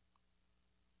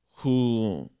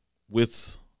 who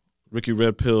with Ricky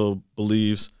Red Pill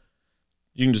believes,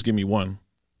 you can just give me one,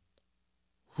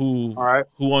 who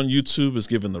on YouTube is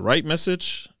giving the right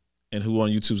message and who on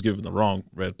YouTube is giving the wrong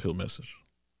Red Pill message?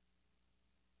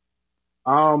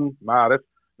 Wow,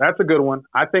 that's a good one.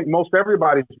 I think most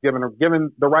everybody's given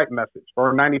the right message,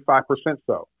 or 95%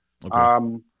 so.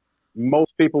 Okay.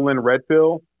 Most people in Red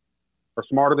Pill are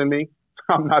smarter than me.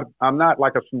 I'm not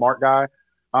like a smart guy.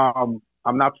 I'm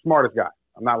not the smartest guy.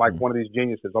 I'm not like one of these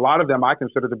geniuses. A lot of them I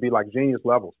consider to be like genius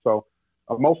levels. So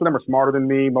most of them are smarter than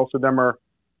me. Most of them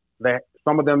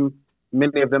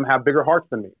many of them have bigger hearts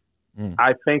than me.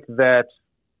 I think that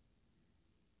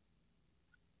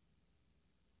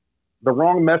the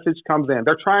wrong message comes in.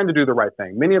 They're trying to do the right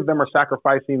thing. Many of them are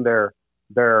sacrificing their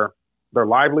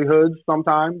livelihoods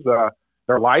sometimes,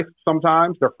 their life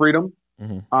sometimes, their freedom,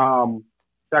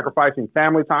 sacrificing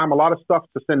family time, a lot of stuff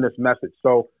to send this message.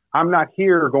 So I'm not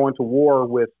here going to war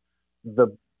with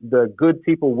the good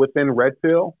people within Red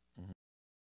Pill.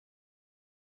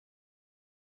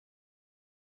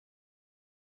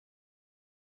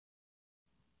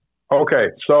 Okay,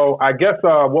 so I guess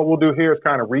what we'll do here is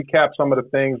kind of recap some of the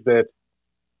things that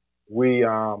we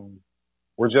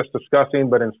were just discussing,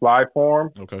 but in slide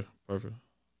form. Okay, perfect.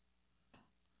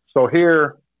 So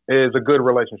here is a good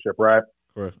relationship, right?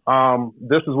 Correct.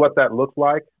 This is what that looks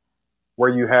like, where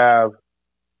you have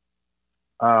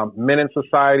men in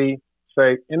society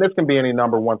say, and this can be any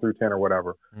number 1 through 10 or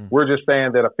whatever. We're just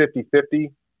saying that a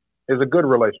 50-50 is a good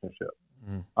relationship.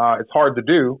 It's hard to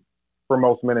do for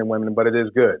most men and women, but it is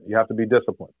good. You have to be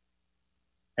disciplined.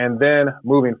 And then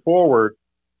moving forward,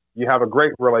 you have a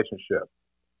great relationship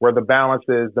where the balance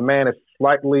is the man is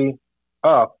slightly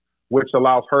up, which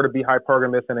allows her to be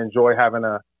hypergamous and enjoy having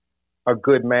a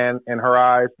good man in her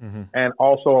eyes, and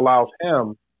also allows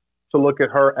him to look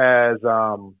at her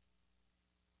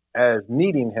as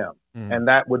needing him. And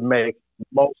that would make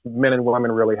most men and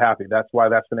women really happy. That's why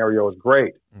that scenario is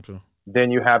great. Okay.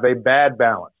 Then you have a bad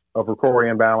balance of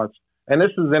Ricorian balance. And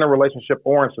this is in a relationship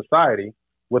or in society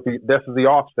this is the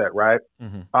offset, right?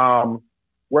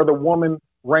 Where the woman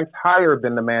ranks higher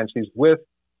than the man she's with,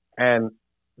 and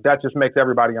that just makes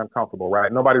everybody uncomfortable,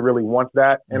 right? Nobody really wants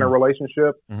that in a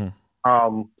relationship.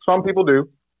 Some people do.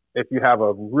 If you have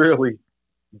a really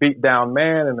beat down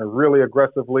man and a really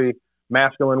aggressively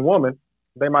masculine woman,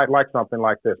 they might like something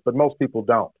like this, but most people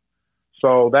don't.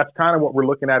 So that's kind of what we're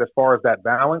looking at as far as that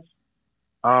balance.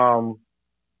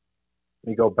 Let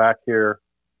me go back here.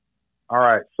 All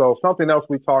right. So something else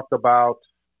we talked about,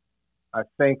 I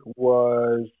think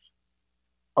was,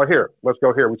 let's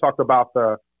go here. We talked about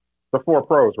the 4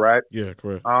 pros, right? Yeah,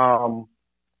 correct.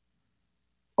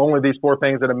 Only these 4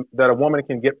 things that a woman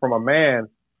can get from a man.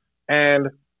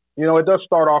 And, it does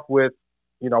start off with,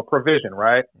 provision,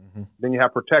 right? Then you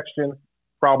have protection,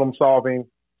 problem solving.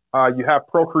 You have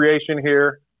procreation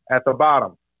here at the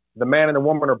bottom. The man and the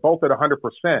woman are both at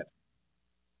 100%.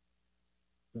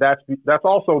 That's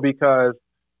also because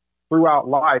throughout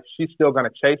life, she's still going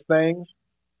to chase things.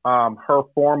 Her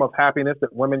form of happiness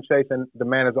that women chase, and the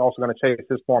man is also going to chase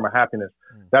his form of happiness.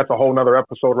 That's a whole nother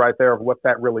episode right there of what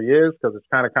that really is, because it's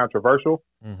kind of controversial.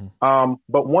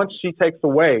 But once she takes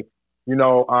away,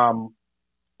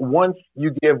 once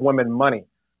you give women money,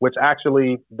 which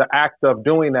actually the act of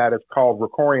doing that is called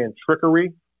Ricorian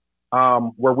trickery,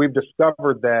 where we've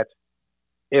discovered that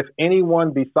if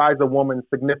anyone besides a woman's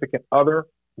significant other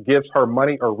gives her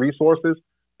money or resources,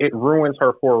 it ruins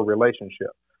her for a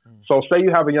relationship. So say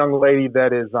you have a young lady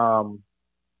that is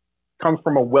comes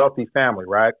from a wealthy family,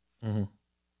 right?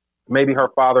 Maybe her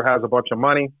father has a bunch of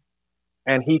money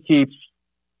and he keeps,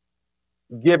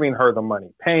 giving her the money,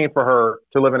 paying for her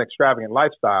to live an extravagant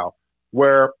lifestyle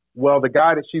where, well, the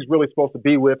guy that she's really supposed to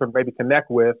be with or maybe connect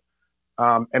with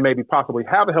and maybe possibly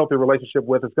have a healthy relationship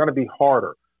with is going to be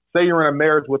harder. Say you're in a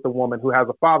marriage with a woman who has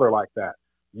a father like that.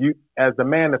 You, as the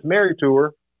man that's married to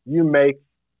her, you make,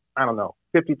 I don't know,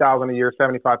 $50,000 a year,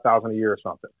 $75,000 a year or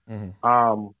something.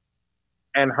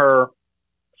 And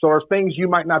so there's things you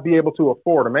might not be able to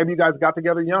afford, or maybe you guys got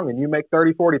together young and you make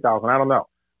 30, 40,000. I don't know.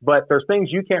 But there's things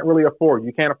you can't really afford.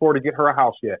 You can't afford to get her a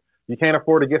house yet. You can't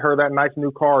afford to get her that nice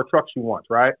new car or truck she wants,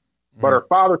 right? But her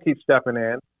father keeps stepping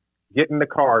in, getting the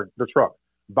car, the truck,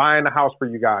 buying the house for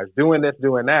you guys, doing this,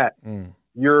 doing that.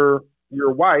 Your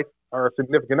wife or a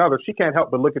significant other, she can't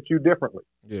help but look at you differently.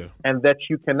 Yeah. And that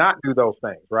you cannot do those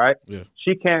things, right? Yeah.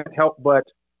 She can't help but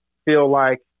feel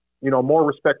like, more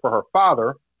respect for her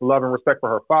father, love and respect for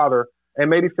her father, and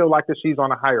maybe feel like that she's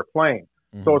on a higher plane.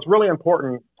 So it's really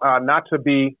important not to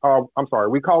be,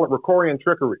 we call it Ricorian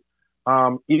trickery.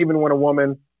 Even when a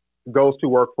woman goes to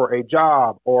work for a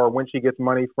job or when she gets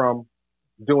money from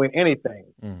doing anything,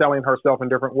 selling herself in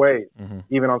different ways,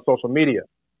 even on social media,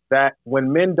 that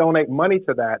when men donate money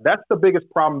to that, that's the biggest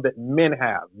problem that men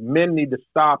have. Men need to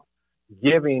stop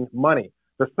giving money.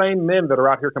 The same men that are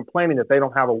out here complaining that they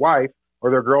don't have a wife or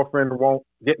their girlfriend won't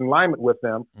get in alignment with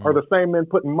them are the same men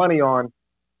putting money on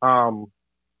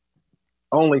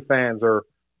OnlyFans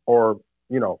or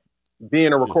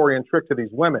being a Ricorian trick to these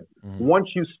women. Once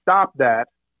you stop that,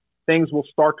 things will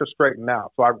start to straighten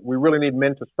out. So we really need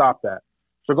men to stop that.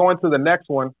 So going to the next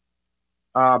one,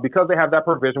 because they have that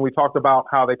provision, we talked about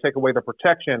how they take away the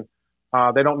protection.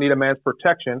 They don't need a man's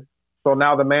protection. So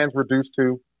now the man's reduced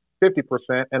to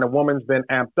 50% and a woman's been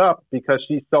amped up because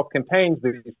she self-contains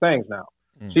these things now.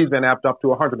 She's been amped up to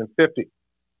 150.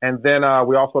 And then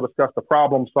we also discussed the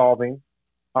problem solving.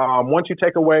 Once you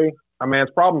take away a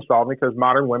man's problem solving, because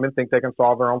modern women think they can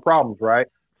solve their own problems, right?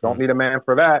 Don't need a man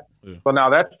for that. So now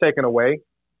that's taken away.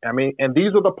 I mean, and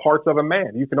these are the parts of a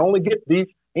man. You can only get these,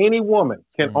 any woman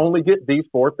can only get these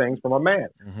 4 things from a man.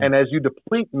 And as you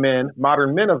deplete men,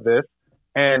 modern men of this,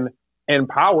 and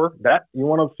empower that, you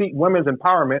want to see women's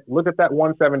empowerment, look at that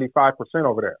 175%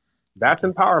 over there. That's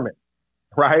empowerment,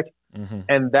 right?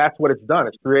 And that's what it's done.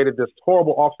 It's created this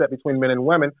horrible offset between men and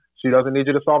women. She doesn't need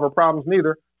you to solve her problems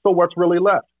neither. So what's really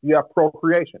left? You have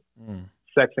procreation,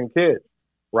 sex and kids,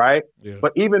 right?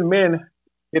 But even men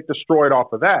get destroyed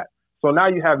off of that. So now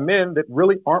you have men that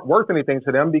really aren't worth anything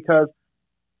to them because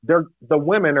the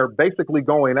women are basically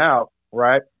going out,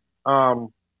 right?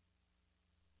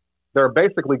 They're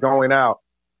basically going out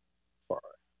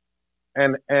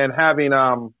and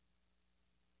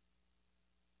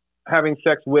having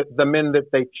sex with the men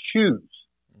that they choose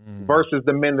versus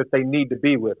the men that they need to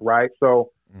be with, right?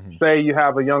 So say you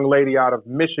have a young lady out of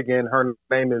Michigan, her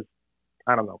name is,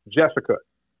 I don't know, Jessica.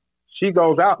 She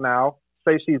goes out now,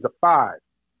 say she's a 5,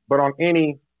 but on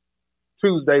any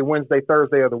Tuesday, Wednesday,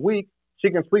 Thursday of the week,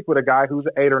 she can sleep with a guy who's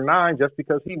an 8 or 9 just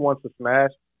because he wants to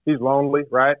smash. He's lonely,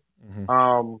 right?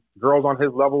 Girls on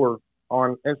his level or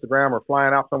on Instagram or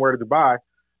flying out somewhere to Dubai,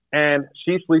 and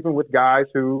she's sleeping with guys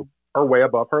who are way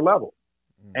above her level.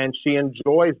 And she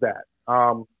enjoys that.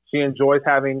 She enjoys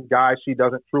having guys she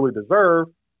doesn't truly deserve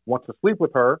want to sleep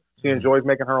with her. She enjoys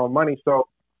making her own money. So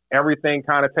everything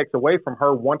kind of takes away from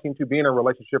her wanting to be in a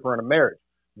relationship or in a marriage.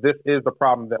 This is the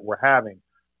problem that we're having.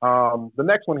 The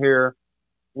next one here,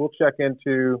 we'll check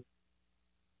into,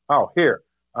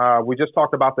 we just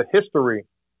talked about the history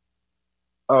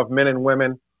of men and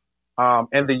women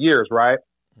and the years, right?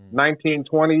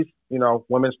 1920s,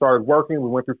 women started working. We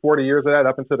went through 40 years of that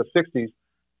up into the 60s.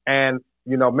 And,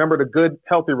 remember the good,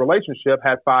 healthy relationship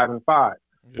had 5 and 5.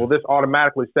 Well, this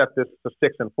automatically set this to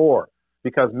 6 and 4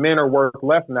 because men are worth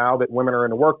less now that women are in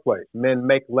the workplace. Men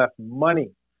make less money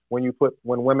when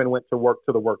women went to work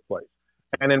to the workplace.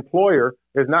 An employer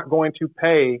is not going to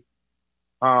pay,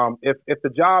 if the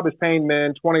job is paying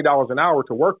men $20 an hour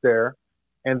to work there,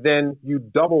 and then you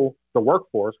double the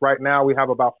workforce. Right now, we have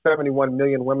about 71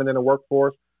 million women in the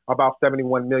workforce, about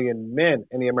 71 million men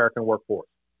in the American workforce.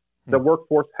 The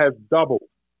workforce has doubled.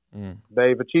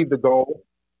 They've achieved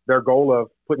their goal of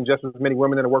putting just as many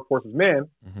women in the workforce as men.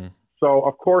 So,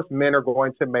 of course, men are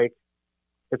going to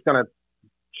it's going to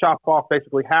chop off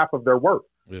basically half of their work.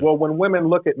 Well, when women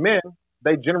look at men,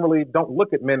 they generally don't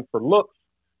look at men for looks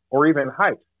or even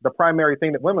height. The primary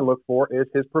thing that women look for is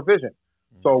his provision.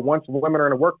 So once women are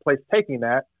in a workplace taking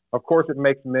that, of course, it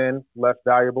makes men less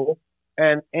valuable.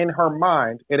 And in her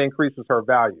mind, it increases her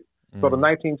value. So the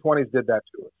 1920s did that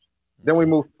to us. Then we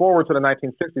moved forward to the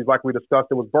 1960s, like we discussed,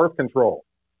 it was birth control.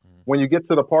 When you get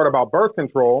to the part about birth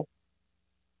control,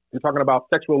 you're talking about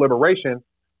sexual liberation,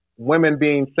 women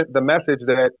being sent the message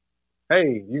that,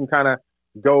 hey, you can kind of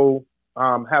go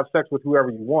have sex with whoever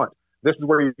you want. This is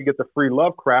where you get the free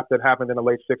love crap that happened in the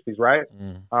late 60s, right?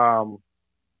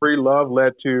 Free love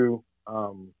led to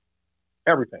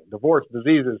everything: divorce,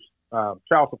 diseases,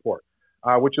 child support,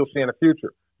 which you'll see in the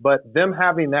future. But them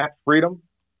having that freedom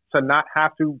to not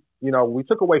have to, we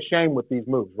took away shame with these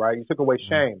moves, right? You took away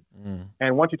shame.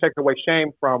 And once you take away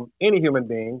shame from any human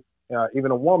being,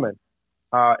 even a woman,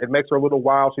 it makes her a little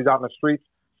wild. She's out in the streets.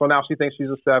 So now she thinks she's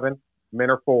a 7, men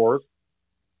are 4s.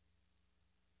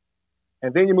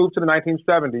 And then you move to the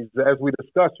 1970s. As we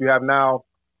discussed, you have now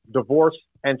divorce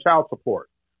and child support,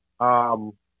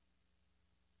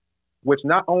 which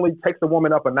not only takes a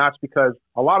woman up a notch, because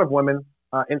a lot of women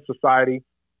in society,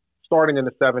 starting in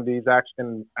the 70s,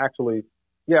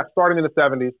 starting in the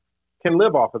 70s, can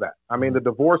live off of that. I mean, the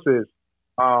divorce is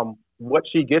what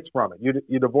she gets from it.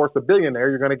 You divorce a billionaire,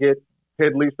 you're going to get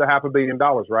at least $500 million,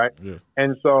 right? Yeah.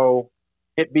 And so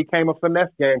it became a finesse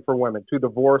game for women to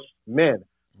divorce men.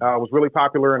 It was really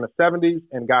popular in the 70s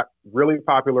and got really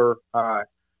popular,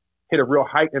 hit a real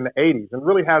height in the 80s, and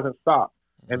really hasn't stopped.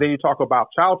 And then you talk about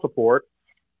child support,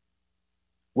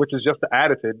 which is just the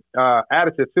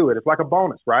additive to it. It's like a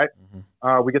bonus, right?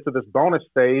 We get to this bonus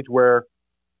stage where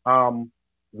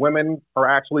women are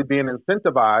actually being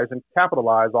incentivized and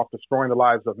capitalized off destroying the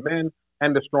lives of men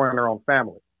and destroying their own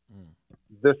family.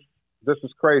 This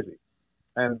is crazy.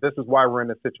 And this is why we're in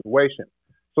this situation.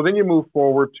 So then you move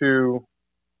forward to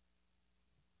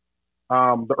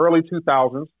the early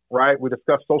 2000s, right? We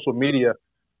discussed social media.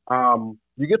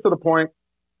 You get to the point,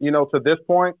 to this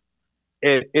point,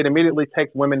 it immediately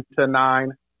takes women to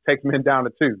 9, takes men down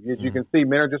to 2. As you can see,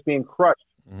 men are just being crushed.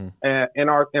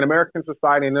 In American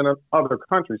society and in other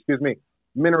countries,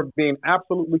 men are being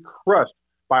absolutely crushed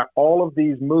by all of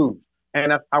these moves.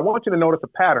 And I want you to notice a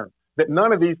pattern, that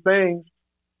none of these things,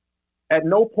 at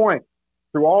no point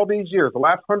through all these years, the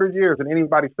last 100 years, did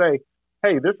anybody say,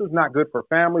 hey, this is not good for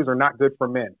families or not good for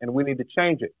men, and we need to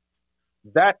change it.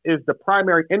 That is the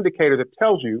primary indicator that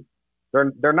tells you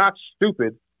they're not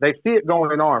stupid. They see it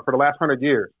going on for the last 100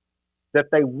 years, that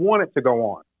they want it to go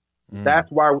on.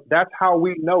 That's how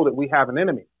we know that we have an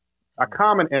enemy, a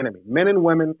common enemy. Men and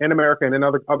women in America and in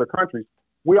other countries,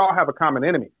 we all have a common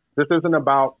enemy. This isn't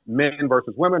about men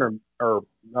versus women or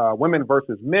women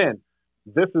versus men.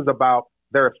 This is about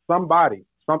there is somebody,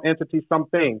 some entity,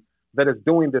 something that is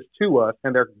doing this to us,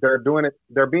 and they're doing it.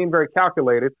 They're being very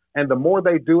calculated, and the more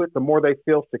they do it, the more they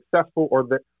feel successful, or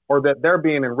that they're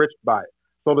being enriched by it.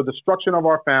 So the destruction of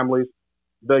our families,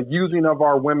 the using of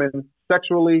our women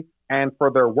sexually and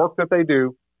for their work that they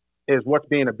do, is what's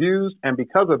being abused. And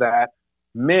because of that,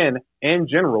 men in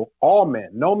general, all men,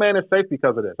 no man is safe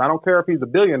because of this. I don't care if he's a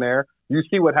billionaire. You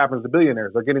see what happens to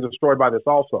billionaires. They're getting destroyed by this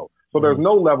also. So there's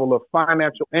no level of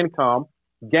financial income,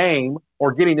 game,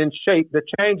 or getting in shape that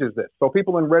changes this. So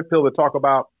people in red pill that talk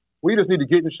about, we just need to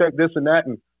get in shape, this and that,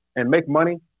 and make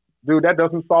money. Dude, that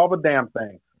doesn't solve a damn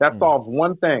thing. That solves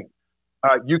one thing.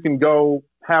 You can go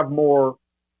have more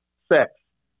sex,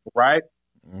 right?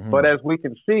 But as we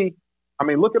can see, I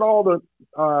mean, look at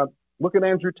look at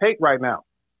Andrew Tate right now.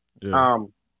 Yeah.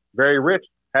 Very rich,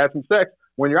 had some sex.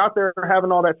 When you're out there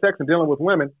having all that sex and dealing with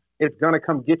women, it's going to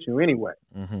come get you anyway.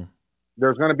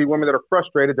 There's going to be women that are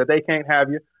frustrated that they can't have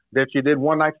you, that you did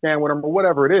one night stand with them or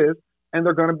whatever it is, and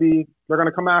they're going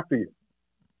to come after you.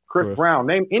 Chris Brown,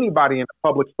 name anybody in a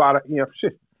public spot,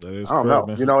 shit. That is I don't know.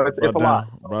 Man. It's a lot.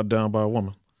 Brought down by a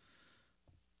woman.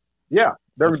 Yeah,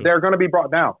 they're going to be brought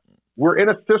down. We're in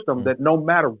a system that no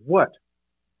matter what,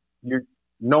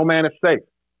 no man is safe.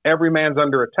 Every man's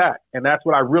under attack. And that's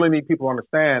what I really need people to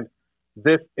understand.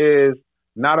 This is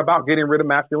not about getting rid of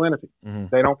masculinity.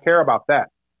 They don't care about that.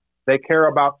 They care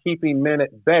about keeping men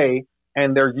at bay,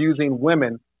 and they're using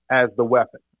women as the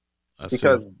weapon.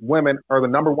 Because women are the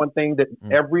number one thing that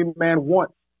every man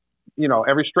wants.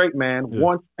 Every straight man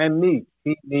wants and needs.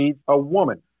 He needs a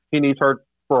woman. He needs her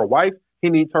for a wife. He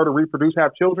needs her to reproduce,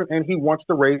 have children, and he wants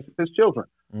to raise his children.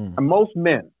 And most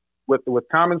men with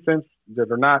common sense that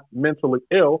are not mentally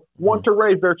ill want to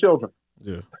raise their children.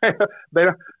 Yeah. they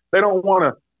don't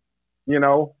want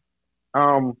to,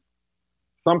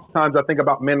 sometimes I think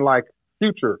about men like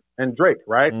Future and Drake,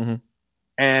 right?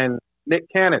 And Nick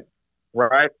Cannon,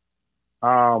 right?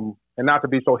 And not to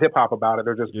be so hip hop about it.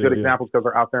 They're just good examples because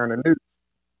they're out there in the news.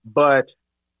 But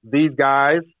these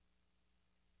guys,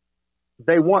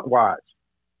 they want wives.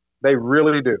 They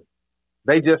really do.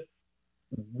 They just,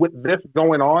 with this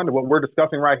going on, what we're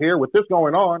discussing right here, with this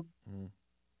going on,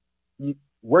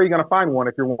 where are you going to find one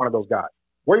if you're one of those guys?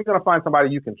 Where are you going to find somebody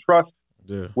you can trust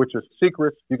with your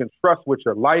secrets, you can trust with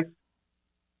your life,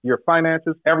 your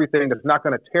finances, everything that's not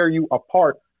going to tear you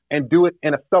apart and do it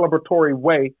in a celebratory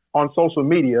way on social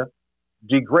media,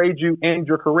 degrade you and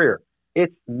your career.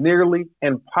 It's nearly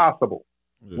impossible.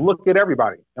 Yeah. Look at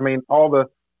everybody. I mean, all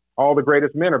the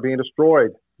greatest men are being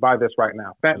destroyed by this right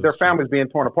now. Their families being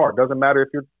torn apart. Doesn't matter if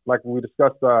you're, like we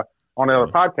discussed on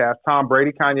another podcast, Tom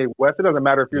Brady, Kanye West. It doesn't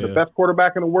matter if you're the best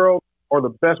quarterback in the world or the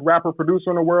best rapper producer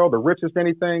in the world, the richest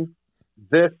anything.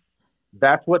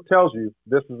 That's what tells you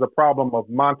this is a problem of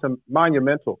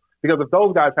monumental. Because if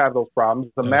those guys have those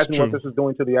problems, imagine what this is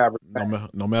doing to the average man.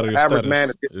 No matter your average status.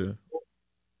 Man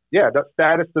that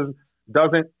status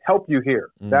doesn't help you here.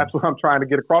 That's what I'm trying to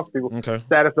get across to people. Okay.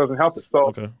 Status doesn't help it.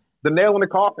 So the nail in the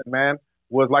coffin, man,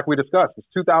 was like we discussed. It's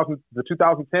the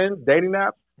 2010s dating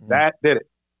apps. That did it.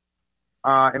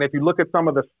 And if you look at some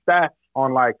of the stats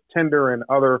on like Tinder and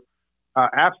other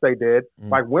apps they did,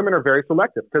 like women are very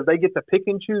selective because they get to pick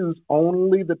and choose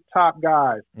only the top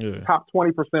guys, top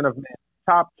 20% of men,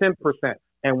 top 10%.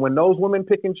 And when those women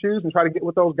pick and choose and try to get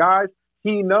with those guys,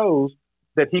 he knows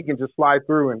that he can just slide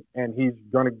through and he's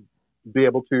going to be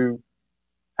able to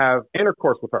have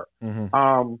intercourse with her.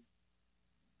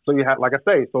 So you have, like I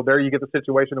say, so there you get the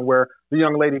situation where the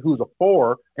young lady who's a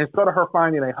 4, instead of her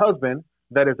finding a husband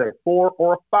that is a 4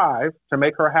 or a 5 to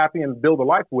make her happy and build a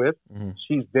life with,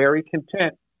 she's very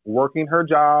content working her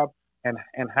job and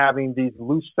having these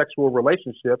loose sexual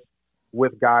relationships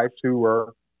with guys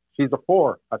she's a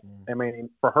 4. I mean,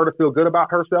 for her to feel good about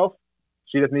herself,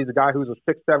 she just needs a guy who's a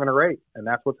 6, 7, or 8, and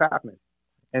that's what's happening.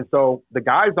 And so the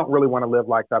guys don't really want to live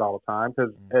like that all the time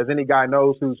because as any guy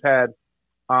knows who's had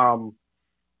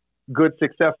good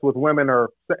success with women or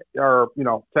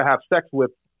to have sex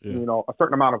with a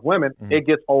certain amount of women, it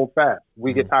gets old fast.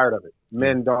 We get tired of it.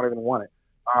 Men don't even want it.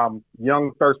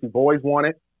 Young, thirsty boys want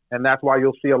it, and that's why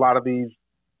you'll see a lot of these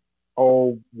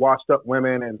old, washed-up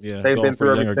women, and they've been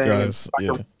through everything. Guys.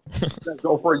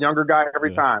 Go for a younger guy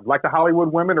every time. Like the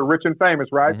Hollywood women are rich and famous,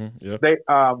 right? They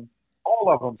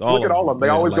all of them. Look at all of them. They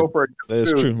always go for it.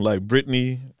 That's true. Like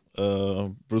Britney,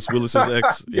 Bruce Willis's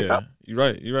ex. You're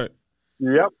right.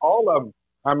 Yep, all of them.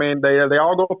 I mean, they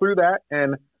all go through that,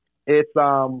 and it's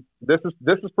this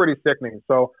is pretty sickening.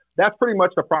 So that's pretty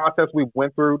much the process we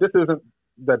went through. This isn't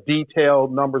the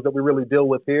detailed numbers that we really deal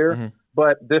with here,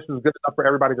 but this is good enough for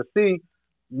everybody to see.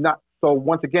 So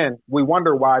once again, we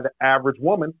wonder why the average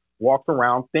woman walks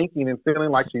around thinking and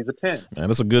feeling like she's a 10. Man,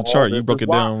 that's a good chart. You broke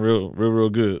it down real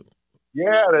good.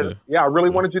 Yeah, I really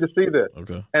wanted you to see this.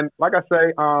 Okay. And like I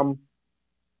say,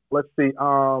 let's see,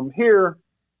 here,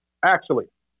 actually,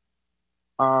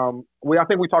 I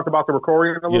think we talked about the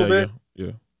Ricorian a little bit.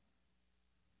 Yeah.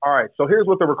 All right. So here's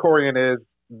what the Ricorian is,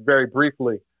 very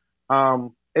briefly.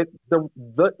 The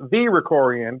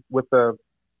Ricorian with the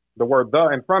word "the"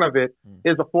 in front of it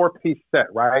is a 4-piece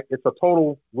set, right? It's a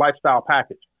total lifestyle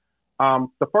package.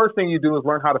 The first thing you do is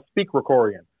learn how to speak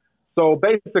Ricorian. So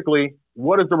basically,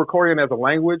 what is the Ricorian as a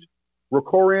language?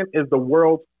 Ricorian is the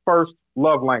world's first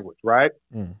love language, right?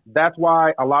 That's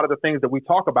why a lot of the things that we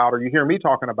talk about, or you hear me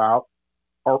talking about,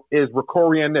 is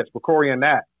Ricorian this, Ricorian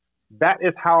that. That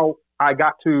is how I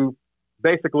got to,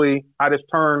 basically, I just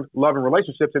turned love and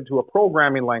relationships into a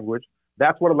programming language.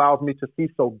 That's what allows me to see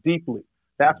so deeply.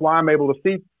 That's why I'm able to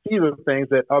see the things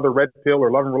that other red pill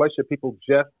or love and relationship people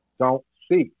just don't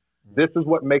see. This is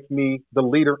what makes me the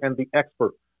leader and the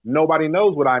expert. Nobody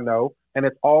knows what I know, and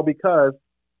it's all because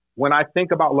when I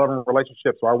think about love and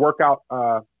relationships, or I work out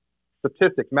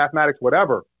statistics, mathematics,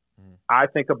 whatever, I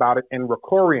think about it in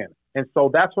Ricorian. And so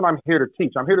that's what I'm here to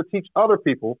teach. I'm here to teach other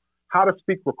people how to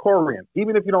speak Ricorian.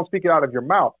 Even if you don't speak it out of your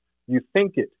mouth, you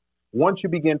think it. Once you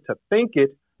begin to think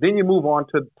it, then you move on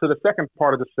to the second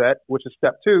part of the set, which is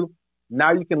step 2.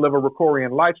 Now you can live a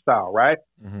Ricorian lifestyle, right?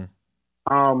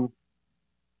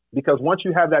 Because once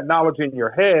you have that knowledge in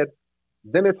your head,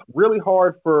 then it's really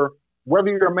hard for, whether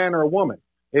you're a man or a woman.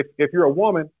 If you're a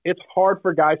woman, it's hard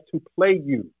for guys to play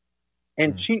you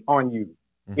and cheat on you.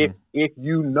 If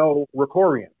you know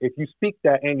Ricorian, if you speak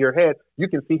that in your head, you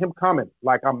can see him coming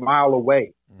like a mile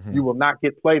away. You will not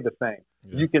get played the same.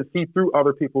 You can see through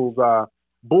other people's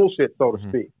bullshit, so to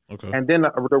speak. And then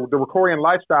the Ricorian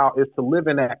lifestyle is to live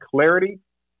in that clarity.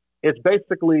 It's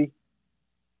basically,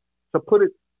 to put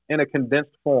it in a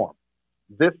condensed form,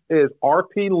 this is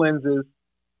RP lenses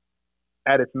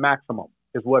at its maximum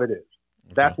is what it is.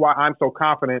 That's why I'm so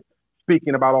confident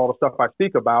speaking about all the stuff I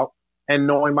speak about and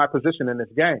knowing my position in this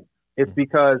game. It's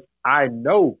because I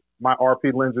know my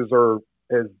RP lenses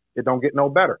it don't get no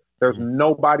better. There's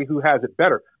nobody who has it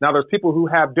better. Now, there's people who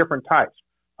have different types.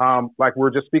 Like we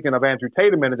were just speaking of Andrew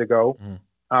Tate a minute ago.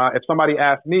 If somebody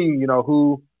asked me,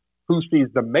 who sees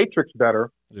the Matrix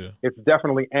better, it's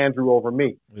definitely Andrew over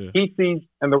me. He sees,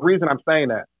 and the reason I'm saying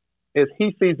that is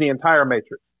he sees the entire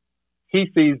Matrix. he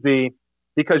sees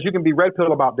because you can be red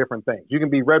pill about different things. You can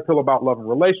be red pill about love and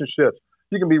relationships.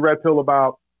 You can be red pill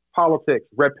about politics,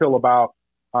 red pill about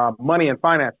money and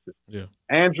finances. Yeah.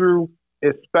 Andrew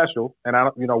is special, and I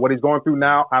don't, what he's going through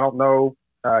now. I don't know,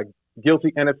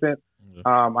 guilty, innocent. Yeah.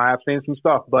 I have seen some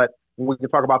stuff, but we can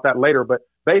talk about that later. But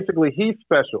basically, he's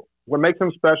special. What makes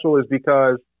him special is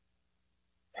because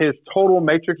his total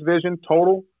matrix vision,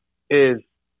 is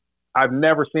I've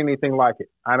never seen anything like it.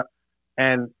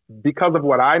 And because of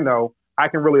what I know, I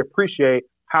can really appreciate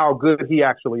how good he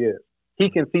actually is.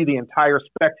 He can see the entire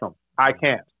spectrum. I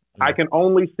can't. Yeah. I can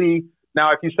only see,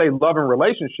 now if you say love and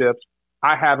relationships,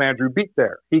 I have Andrew beat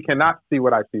there. He cannot see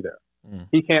what I see there.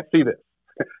 He can't see this.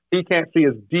 He can't see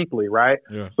as deeply, right?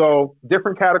 Yeah. So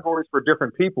different categories for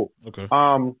different people. Okay.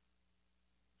 So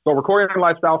Ricorian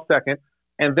lifestyle second.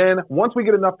 And then once we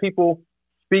get enough people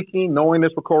speaking, knowing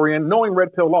this Ricorian, knowing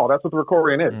red pill law, that's what the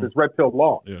Ricorian is. It's red pill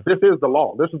law. Yeah. This is the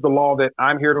law. This is the law that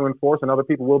I'm here to enforce and other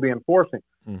people will be enforcing.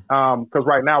 Because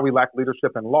right now we lack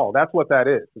leadership and law. That's what that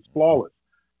is. It's flawless.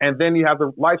 And then you have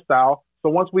the lifestyle. So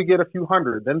once we get a few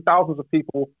hundred, then thousands of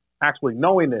people actually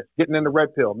knowing this, getting into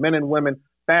red pill, men and women,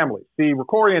 family. See,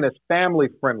 Ricorian is family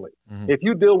friendly. If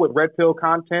you deal with red pill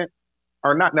content,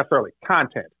 or not necessarily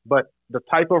content, but the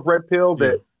type of red pill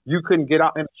that you couldn't get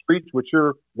out in the streets with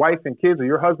your wife and kids or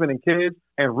your husband and kids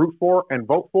and root for and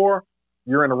vote for,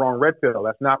 you're in the wrong red pill.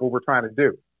 That's not what we're trying to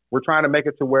do. We're trying to make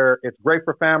it to where it's great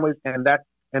for families and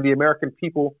the American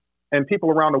people and people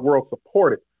around the world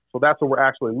support it. So that's what we're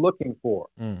actually looking for.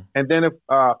 And then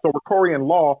so Ricorian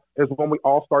law is when we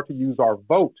all start to use our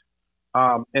vote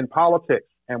in politics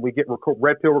and we get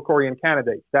red pill Ricorian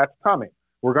candidates. That's coming.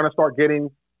 We're going to start getting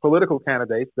political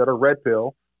candidates that are red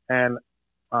pill. And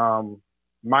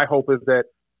my hope is that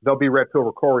they'll be red pill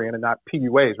Ricorian and not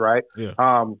PUAs, right? Yeah.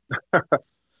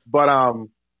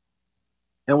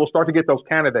 And we'll start to get those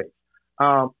candidates.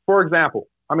 For example,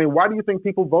 I mean, why do you think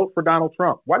people vote for Donald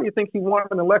Trump? Why do you think he won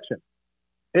an election?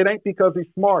 It ain't because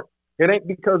he's smart. It ain't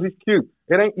because he's cute.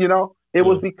 It ain't, it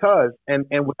was because, and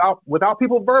without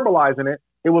people verbalizing it,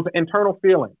 it was an internal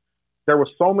feeling. There were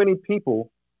so many people.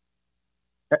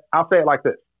 I'll say it like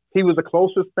this. He was the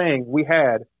closest thing we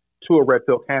had to a red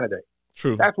pill candidate.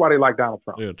 True. That's why they like Donald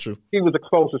Trump. Yeah, true. He was the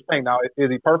closest thing. Now, is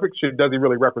he perfect? Does he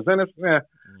really represent us?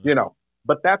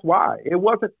 But that's why. It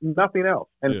wasn't nothing else.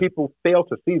 And people fail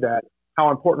to see that, how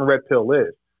important red pill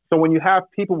is. So when you have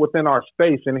people within our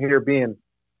space in here being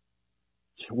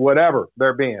whatever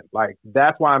they're being, like,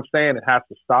 that's why I'm saying it has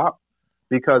to stop.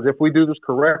 Because if we do this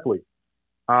correctly,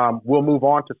 we'll move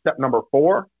on to step number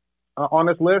 4 on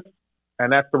this list.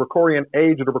 And that's the Ricorian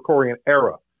age or the Ricorian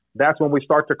era. That's when we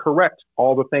start to correct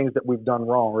all the things that we've done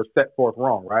wrong or set forth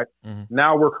wrong, right?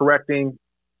 Now we're correcting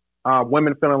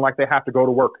women feeling like they have to go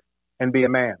to work and be a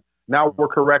man. Now we're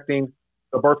correcting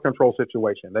the birth control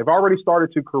situation. They've already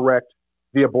started to correct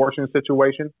the abortion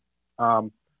situation.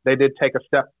 They did take a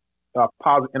step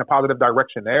in a positive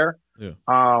direction there. Yeah.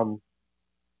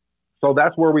 So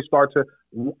that's where we start to,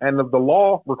 and the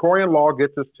law, Ricorian law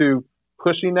gets us to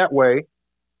pushing that way.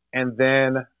 And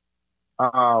then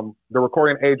the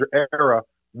Ricorian age or era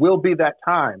will be that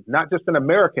time, not just in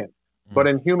American, but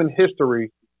in human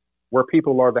history, where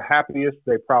people are the happiest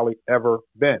they've probably ever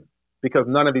been, because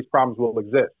none of these problems will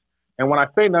exist. And when I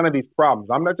say none of these problems,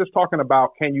 I'm not just talking about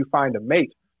can you find a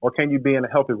mate or can you be in a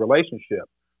healthy relationship.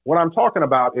 What I'm talking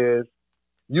about is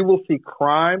you will see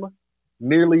crime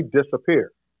nearly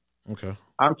disappear. Okay.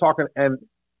 I'm talking, and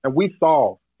we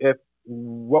solve, if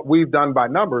what we've done by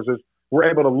numbers is we're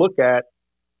able to look at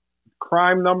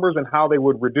crime numbers and how they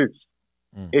would reduce.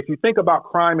 If you think about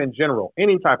crime in general,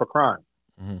 any type of crime,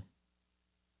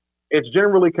 it's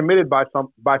generally committed by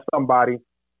somebody.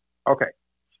 Okay.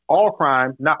 All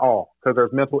crime, not all, because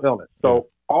there's mental illness. So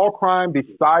all crime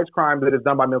besides crime that is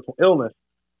done by mental illness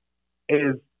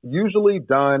is usually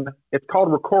done, it's called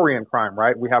Ricorian crime,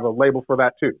 right? We have a label for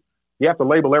that too. You have to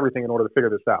label everything in order to figure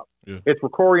this out. Yeah. It's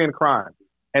Ricorian crime,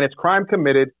 and it's crime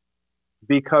committed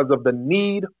because of the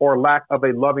need or lack of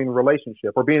a loving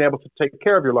relationship or being able to take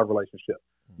care of your love relationship.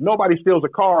 Nobody steals a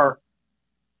car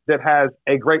that has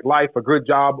a great life, a good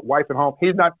job, wife at home.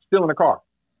 He's not stealing a car,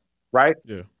 right?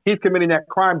 Yeah. He's committing that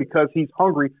crime because he's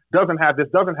hungry, doesn't have this,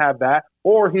 doesn't have that,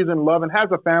 or he's in love and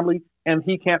has a family and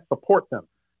he can't support them.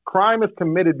 Crime is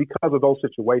committed because of those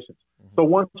situations. So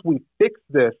once we fix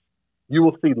this, you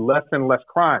will see less and less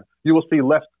crime. You will see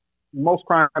less. Most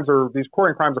crimes are, these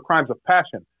Ricorian crimes are crimes of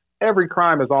passion. Every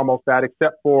crime is almost that,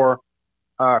 except for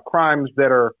crimes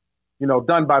that are,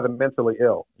 done by the mentally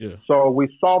ill. Yeah. So we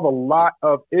solve a lot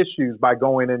of issues by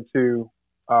going into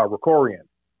Ricorian.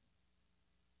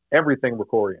 Everything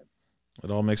Ricorian.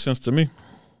 It all makes sense to me.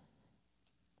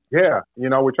 Yeah, you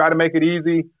know, we try to make it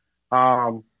easy.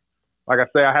 Like I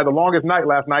say, I had the longest night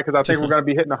last night because I think we're going to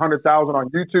be hitting 100,000 on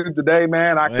YouTube today,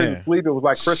 man. I couldn't sleep. It was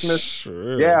like Christmas.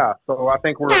 Sure. Yeah, so I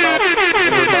think we're about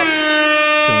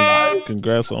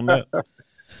Congrats on that.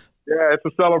 Yeah, it's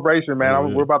a celebration,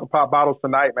 man. We're about to pop bottles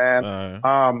tonight,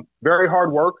 man. Very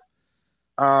hard work.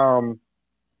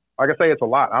 Like I say, it's a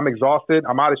lot. I'm exhausted.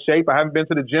 I'm out of shape. I haven't been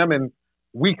to the gym in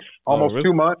weeks, almost really?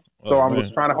 2 months. So I'm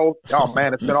just trying to hold. Oh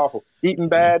man, it's been awful. Eating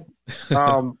bad.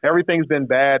 Everything's been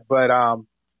bad, but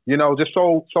you know, just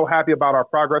so happy about our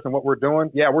progress and what we're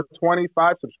doing. Yeah, we're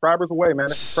 25 subscribers away, man.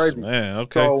 It's crazy. Man,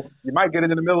 okay. So you might get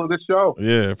it in the middle of this show.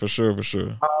 Yeah, for sure.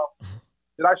 Did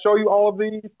I show you all of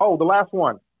these? Oh, the last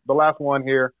one. The last one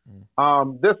here.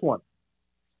 This one.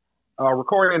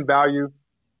 Recording value.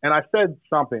 And I said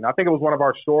something. I think it was one of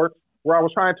our shorts where I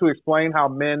was trying to explain how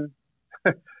men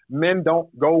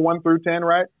don't go 1 through 10,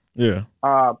 right? Yeah.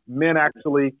 Men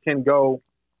actually can go.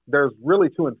 There's really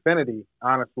to infinity,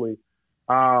 honestly.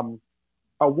 A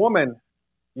woman,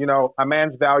 you know, a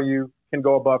man's value can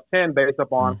go above 10 based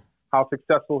upon how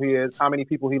successful he is, how many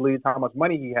people he leads, how much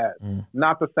money he has.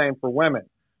 Not the same for women.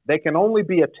 They can only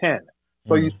be a 10.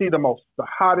 So you see the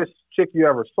hottest chick you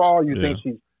ever saw. You think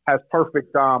she has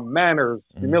perfect manners,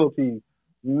 humility,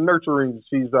 nurturing.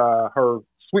 She's her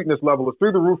sweetness level is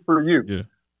through the roof for you. Yeah.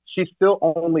 She's still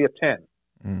only a 10.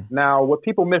 Now, what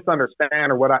people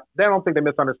misunderstand, or they don't think they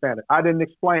misunderstand it. I didn't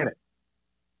explain it.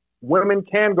 Women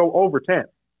can go over 10.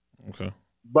 Okay.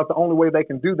 But the only way they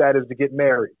can do that is to get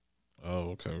married.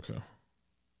 Oh, okay.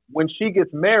 When she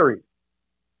gets married,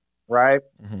 right?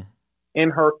 In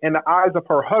the eyes of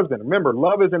her husband. Remember,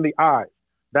 love is in the eyes.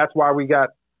 That's why we got,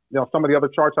 you know, some of the other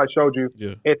charts I showed you.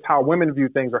 Yeah. It's how women view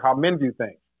things or how men view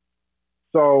things.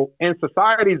 So in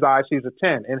society's eyes, she's a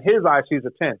 10. In his eyes, she's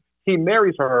a 10. He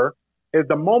marries her. At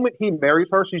the moment he marries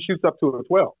her, she shoots up to a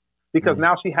 12 because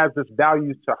now she has this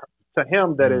value to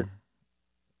him that is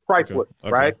priceless,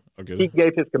 right? He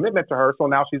gave his commitment to her, so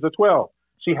now she's a 12.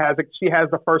 She has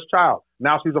the first child.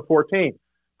 Now she's a 14.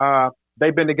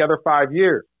 They've been together 5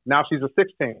 years. Now she's a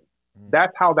 16.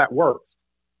 That's how that works.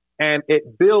 And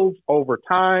it builds over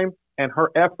time and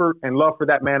her effort and love for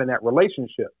that man in that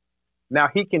relationship. Now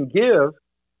he can give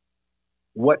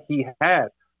what he has.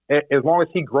 As long as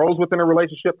he grows within a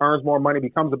relationship, earns more money,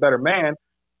 becomes a better man,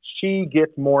 she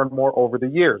gets more and more over the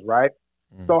years, right?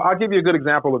 So I'll give you a good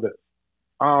example of this.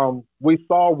 We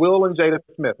saw Will and Jada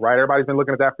Smith, right? Everybody's been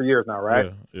looking at that for years now,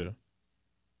 right? Yeah.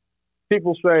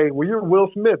 People say, well, you're Will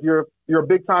Smith. You're a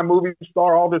big time movie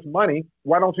star, all this money.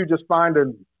 Why don't you just find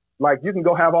you can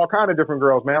go have all kind of different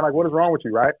girls, man. Like, what is wrong with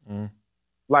you, right?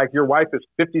 Like, your wife is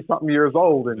 50-something years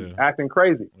old and acting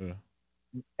crazy. Yeah.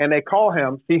 And they call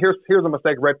him. See, here's a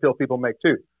mistake red pill people make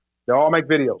too. They all make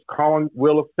videos calling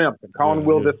Will a simp and calling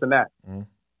Will this and that.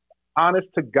 Honest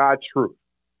to God truth.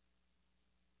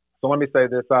 So let me say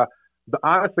this. The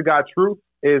honest to God truth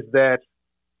is that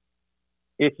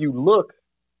if you look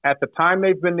at the time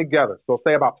they've been together, so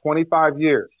say about 25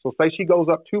 years. So say she goes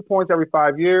up 2 points every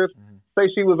 5 years. Say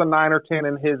she was a 9 or 10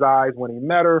 in his eyes when he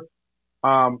met her.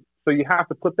 So you have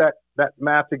to put that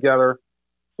math together.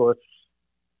 So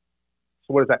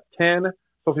what is that, 10?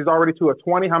 So she's already to a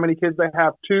 20. How many kids they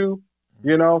have? 2.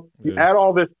 You know, you add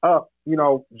all this up, you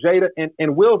know, Jada,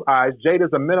 in Will's eyes,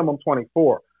 Jada's a minimum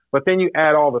 24. But then you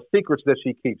add all the secrets that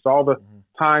she keeps, all the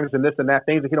times and this and that,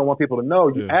 things that he don't want people to know.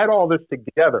 You add all this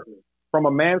together from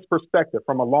a man's perspective,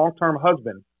 from a long-term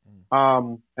husband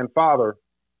and father,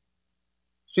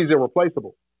 she's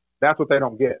irreplaceable. That's what they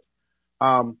don't get.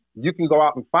 You can go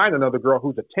out and find another girl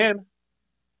who's a 10,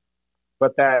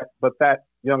 but that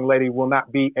young lady will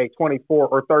not be a 24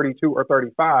 or 32 or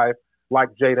 35 like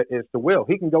Jada is to Will.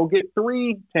 He can go get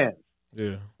 3 10s.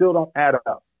 Yeah. Still don't add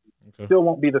up. Okay. Still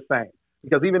won't be the same.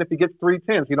 Because even if he gets 3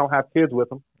 10s, he don't have kids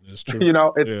with him. It's true. You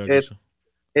know, it's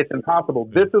impossible.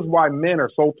 Yeah. This is why men are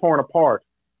so torn apart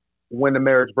when the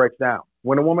marriage breaks down,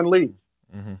 when a woman leaves.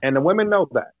 And the women know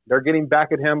that. They're getting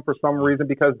back at him for some reason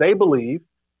because they believe,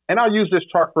 and I'll use this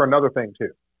chart for another thing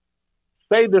too.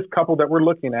 Say this couple that we're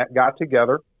looking at got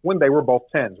together when they were both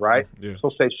 10s, right? Yeah.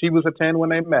 So say she was a 10 when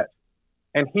they met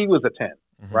and he was a 10,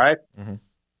 right?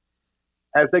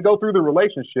 As they go through the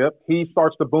relationship, he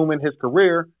starts to boom in his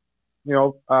career. You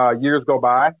know, years go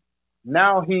by.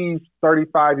 Now he's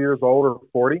 35 years old or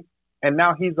 40, and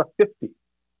now he's a 50,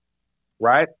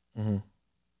 right?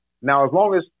 Now, as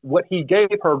long as what he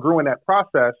gave her grew in that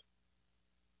process,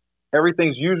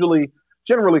 everything's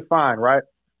generally fine, right?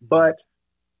 But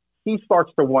he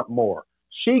starts to want more.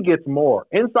 She gets more.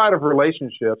 Inside of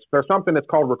relationships, there's something that's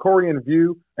called Ricorian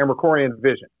view and Ricorian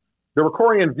vision. The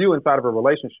Ricorian view inside of a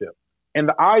relationship. In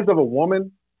the eyes of a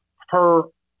woman, her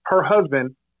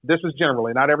husband this is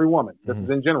generally, not every woman, this is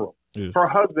in general. Yes. Her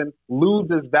husband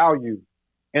loses value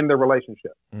in the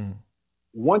relationship.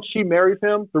 Once she marries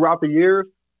him throughout the years,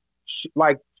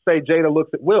 like say Jada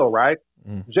looks at Will, right?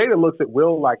 Jada looks at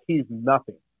Will like he's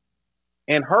nothing.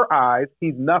 In her eyes,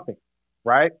 he's nothing,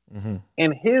 right?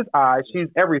 In his eyes, she's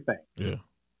everything. Yeah.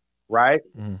 Right?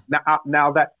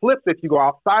 Now that flips if you go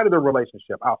outside of the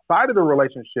relationship. Outside of the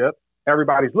relationship,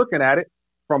 everybody's looking at it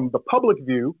from the public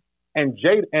view, and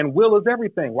Jada and Will is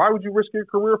everything. Why would you risk your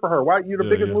career for her? Why? You're the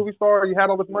biggest movie star. You had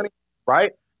all this money,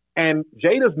 right? And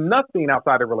Jada's nothing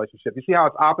outside the relationship. You see how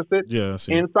it's opposite? Yeah. I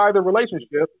see. Inside the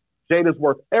relationship, Jada's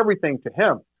worth everything to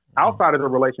him. Outside of the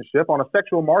relationship, on a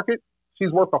sexual market,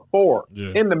 she's worth a 4.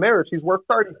 Yeah. In the marriage, she's worth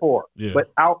 34. Yeah.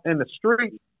 But out in the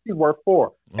street, she's worth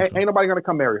 4. Okay. Ain't nobody gonna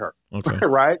come marry her. Okay.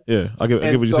 Right? Yeah. I get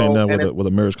what you're saying now, where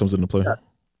the marriage comes into play.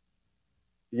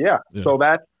 Yeah. So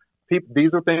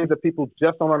these are things that people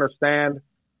just don't understand.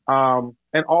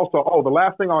 And also, the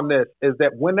last thing on this is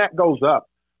that when that goes up,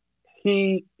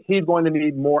 he's going to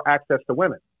need more access to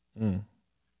women.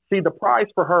 See, the price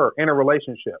for her in a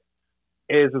relationship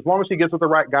is, as long as she gets with the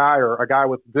right guy or a guy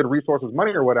with good resources,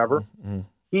 money or whatever,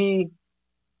 she's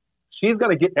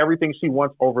going to get everything she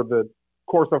wants over the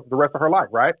course of the rest of her life,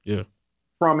 right? Yeah.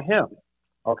 From him.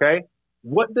 Okay.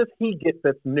 What does he get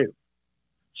that's new?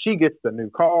 She gets the new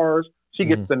cars. She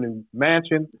gets the new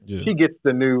mansion. Yeah. She gets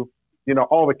the new,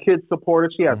 all the kids support her.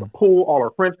 She has a pool. All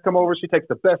her friends come over. She takes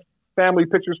the best family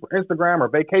pictures for Instagram or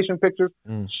vacation pictures.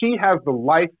 She has the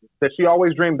life that she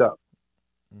always dreamed of.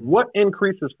 What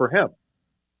increases for him?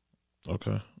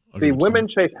 Okay. See, women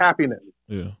chase happiness.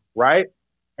 Yeah. Right?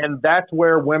 And that's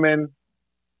where women,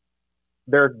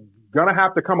 they're going to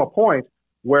have to come a point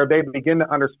where they begin to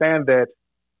understand that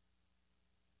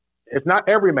it's not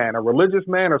every man. A religious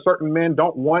man or certain men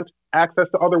don't want access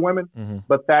to other women,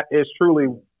 but that is truly,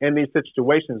 in these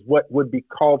situations, what would be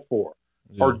called for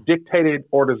or dictated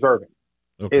or deserving.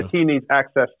 Is he needs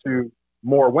access to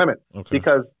more women.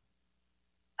 Because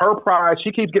her prize,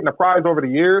 she keeps getting a prize over the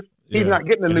years. He's not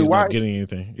getting a new wife. Not getting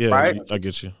anything. Yeah, right? I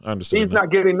get you. I understand. He's not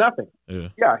getting nothing.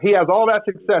 Yeah, he has all that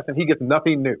success and he gets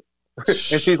nothing new.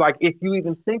 And she's like, if you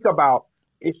even think about,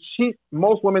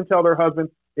 most women tell their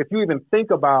husbands, if you even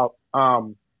think about,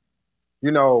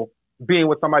 being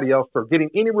with somebody else or getting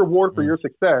any reward for your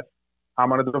success, I'm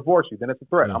going to divorce you. Then it's a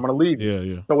threat. I'm going to leave you.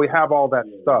 Yeah. So we have all that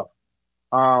stuff.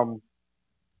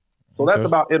 So that's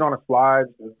about it on a slide.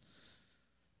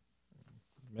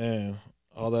 Man,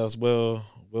 all that's well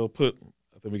put.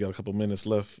 I think we got a couple minutes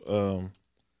left.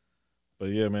 But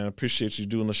yeah, man, I appreciate you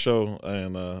doing the show,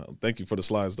 and thank you for the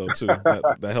slides though too.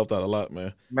 That helped out a lot,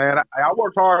 man. Man, I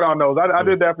worked hard on those. I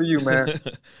did that for you, man.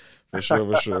 For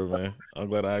sure, man. I'm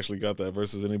glad I actually got that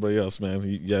versus anybody else, man.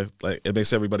 Yeah, like it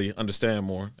makes everybody understand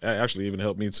more. It actually even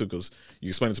helped me too, because you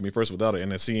explained it to me first without it,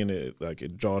 and then seeing it, like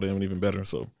it jawed in even better.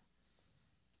 So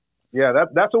yeah,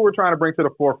 that's what we're trying to bring to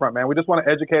the forefront, man. We just want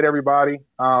to educate everybody.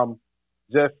 My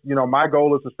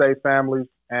goal is to save families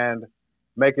and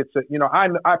make it to,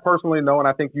 I personally know, and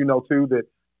I think you know too, that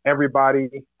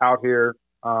everybody out here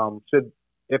should,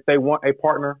 if they want a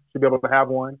partner, should be able to have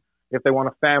one. If they want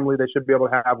a family, they should be able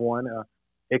to have one.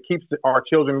 It keeps our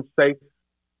children safe.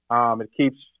 It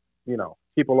keeps,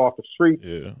 people off the streets.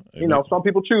 Yeah. Some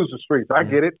people choose the streets. I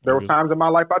get it. There were times in my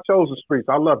life I chose the streets.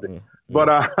 I loved it. But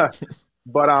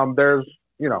there's,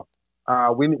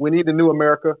 we need a new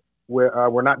America.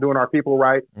 We're not doing our people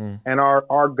right, and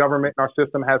our government, our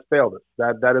system has failed us.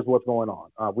 That is what's going on.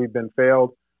 We've been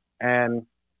failed, and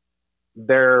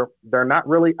they're not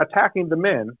really attacking the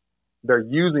men. They're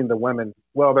using the women.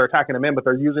 Well, they're attacking the men, but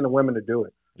they're using the women to do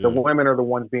it. The women are the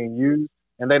ones being used,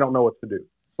 and they don't know what to do.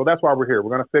 So that's why we're here. We're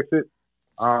going to fix it.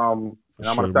 And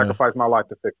I'm going to sacrifice my life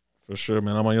to fix it. For sure,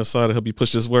 man. I'm on your side to help you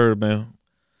push this word, man.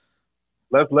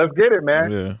 Let's get it,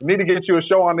 man. Yeah. We need to get you a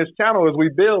show on this channel as we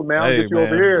build, man. I'll get you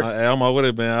over here. I'm all with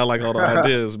it, man. I like all the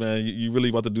ideas, man. You really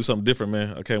about to do something different,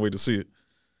 man. I can't wait to see it.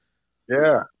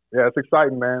 Yeah, it's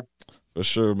exciting, man. For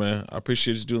sure, man. I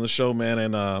appreciate you doing the show, man.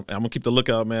 And I'm going to keep the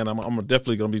lookout, man. I'm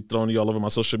definitely going to be throwing you all over my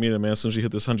social media, man, as soon as you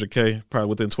hit this 100K, probably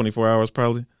within 24 hours,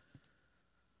 probably.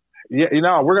 Yeah,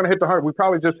 we're going to hit the 100. We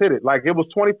probably just hit it. Like, it was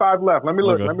 25 left. Let me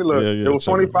look. Yeah, it was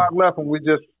 25 left, and we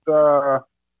just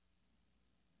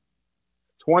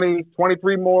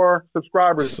 23 more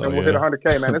subscribers, and we'll hit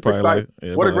 100K, man. It's exciting.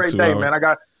 What a great day, man.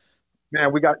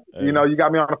 We got, you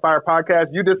got me on the Fire podcast.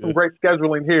 You did some great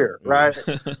scheduling here, right?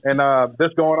 And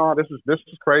this going on, this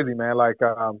is crazy, man. Like,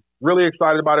 really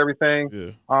excited about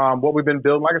everything. What we've been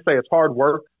building. Like I say, it's hard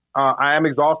work. I am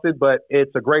exhausted, but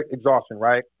it's a great exhaustion,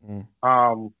 right?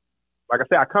 Like I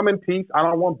say, I come in peace. I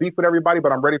don't want beef with everybody,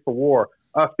 but I'm ready for war.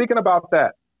 Speaking about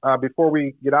that, before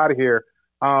we get out of here,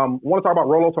 Want to talk about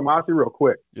Rollo Tomasi real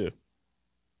quick. Yeah.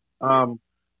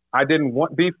 I didn't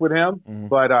want beef with him, Mm-hmm.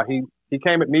 but he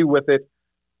came at me with it.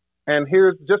 And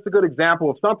here's just a good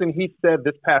example of something he said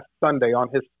this past Sunday on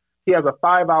he has a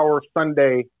 5-hour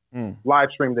Sunday live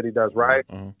stream that he does, right?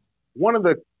 Mm-hmm. One of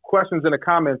the questions in the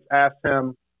comments asked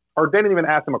him, or they didn't even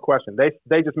ask him a question.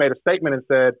 They just made a statement and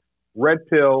said, Red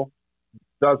Pill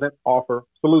doesn't offer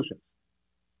solutions.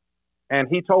 And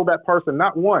he told that person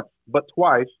not once, but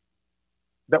twice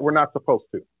that we're not supposed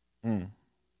to. Mm.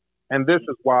 And this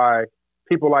is why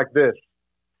people like this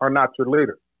are not your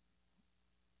leader.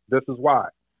 This is why.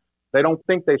 They don't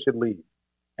think they should lead.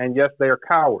 And yes, they are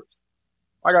cowards.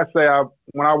 Like I say,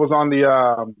 when I was on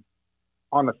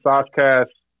the Sascast,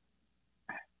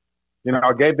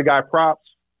 I gave the guy props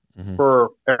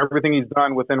for everything he's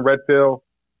done within Red Pill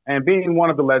and being one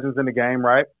of the legends in the game,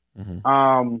 right?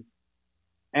 Mm-hmm.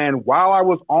 And while I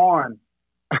was on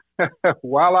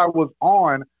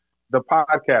the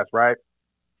podcast, right,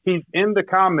 he's in the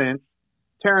comments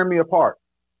tearing me apart.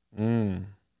 Mm.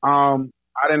 I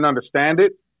didn't understand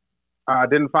it. I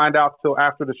didn't find out till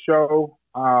after the show.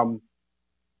 Two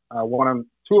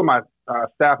of my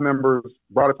staff members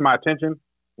brought it to my attention.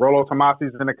 Rollo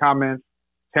Tomasi's in the comments,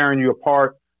 tearing you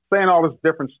apart, saying all this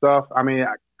different stuff. I mean,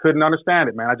 I couldn't understand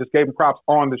it, man. I just gave him props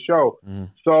on the show. Mm.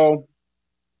 So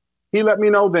he let me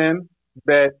know then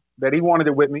that he wanted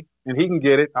it with me, and he can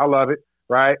get it. I love it,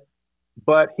 right?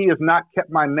 But he has not kept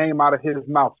my name out of his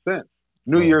mouth since.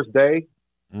 New Year's Day,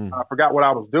 I forgot what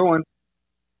I was doing.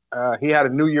 He had a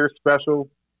New Year's special,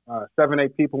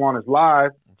 7-8 people on his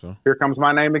live. Okay. Here comes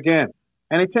my name again.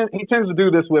 And he tends to do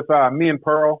this with me and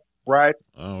Pearl, right?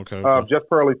 Oh, okay. Just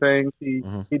Pearly things. He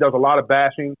does a lot of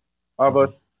bashing of us.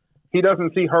 He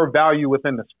doesn't see her value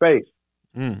within the space.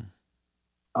 Mm.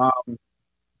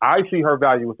 I see her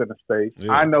value within the space.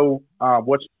 Yeah. I know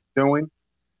what she's doing.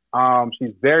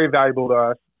 She's very valuable to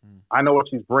us. I know what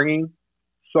she's bringing.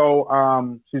 So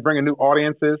she's bringing new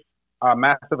audiences,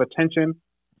 massive attention.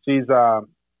 She's a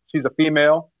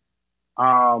female,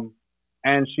 and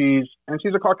she's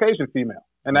a Caucasian female,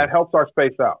 and that helps our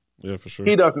space out. Yeah, for sure.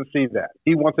 He doesn't see that.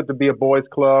 He wants it to be a boys'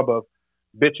 club of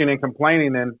bitching and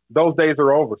complaining, and those days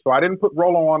are over. So I didn't put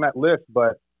Rollo on that list,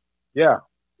 but yeah,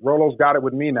 Rollo's got it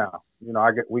with me now. He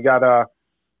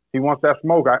wants that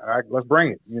smoke. Let's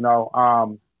bring it.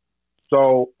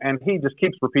 So, and he just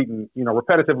keeps repeating,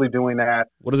 repetitively doing that.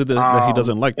 What is it that he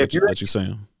doesn't like that you're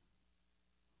saying?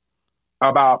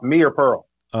 About me or Pearl?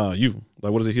 You.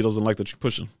 Like, what is it he doesn't like that you're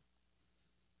pushing?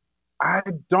 I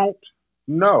don't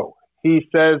know. He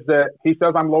says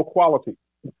I'm low quality.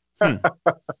 That's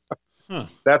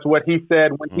what he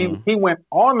said when he went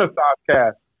on the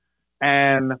Sascast,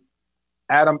 and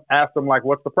Adam asked him, like,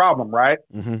 what's the problem, right?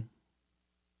 Mm-hmm.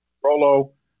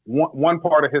 Rollo, one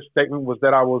part of his statement was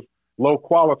that I was low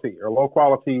quality,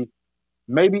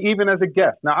 maybe even as a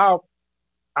guest. Now,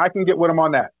 I can get with him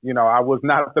on that. I was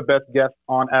not the best guest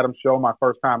on Adam's show my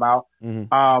first time out.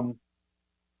 Mm-hmm.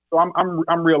 So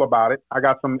I'm real about it. I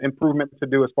got some improvement to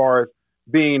do as far as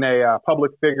being a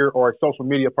public figure or a social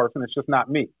media person. It's just not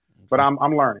me, but I'm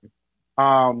learning.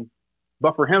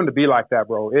 But for him to be like that,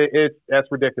 bro, that's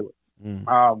ridiculous.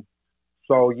 Mm.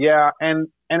 So yeah, and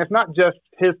it's not just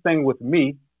his thing with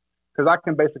me, because I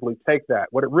can basically take that.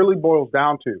 What it really boils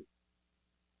down to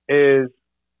is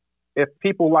if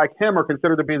people like him are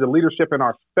considered to be the leadership in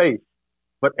our space,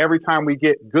 but every time we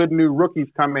get good new rookies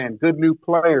come in, good new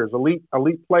players, elite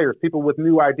players, people with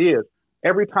new ideas,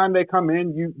 every time they come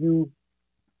in, you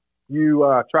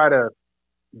try to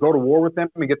go to war with them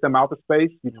and get them out of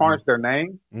space. You tarnish their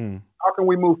name. Mm. How can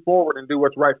we move forward and do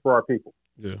what's right for our people?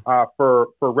 Yeah. For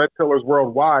Red Pillars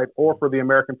worldwide, or for the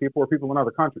American people or people in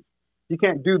other countries. You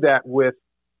can't do that with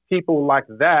people like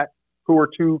that who are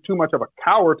too much of a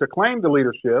coward to claim the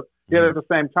leadership, yet at the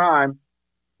same time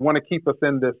want to keep us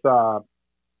in this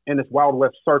Wild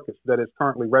West circus that is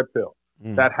currently Red Pill.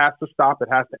 Mm. That has to stop. It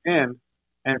has to end.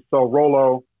 And so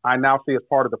Rollo, I now see as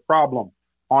part of the problem.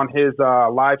 On his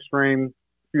live stream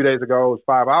a few days ago, it was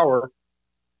 5 hours,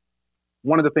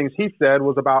 one of the things he said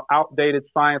was about outdated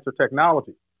science or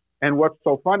technology. And what's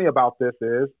so funny about this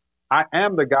is I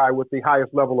am the guy with the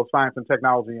highest level of science and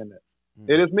technology in this. Mm.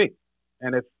 It is me.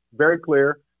 And it's very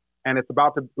clear, and it's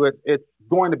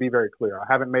going to be very clear. I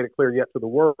haven't made it clear yet to the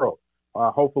world.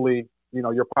 Hopefully,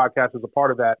 your podcast is a part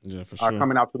of that. Yeah, for sure.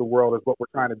 Coming out to the world is what we're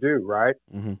trying to do, right?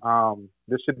 Mm-hmm.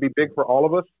 This should be big for all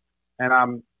of us, and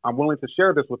I'm willing to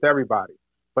share this with everybody.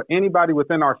 But anybody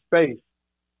within our space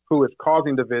who is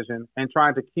causing division and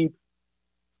trying to keep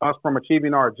us from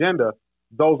achieving our agenda,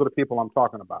 those are the people I'm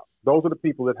talking about. Those are the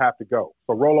people that have to go.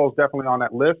 So Rollo's definitely on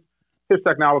that list. his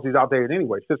technology is outdated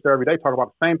anyway. Sits there every day, talk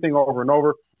about the same thing over and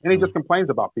over, and he just complains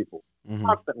about people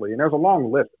constantly. And there's a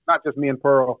long list. It's not just me and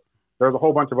Pearl. There's a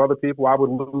whole bunch of other people. I would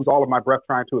lose all of my breath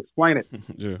trying to explain it.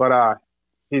 Yeah. But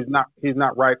he's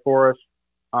not right for us.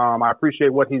 I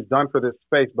appreciate what he's done for this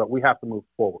space, but we have to move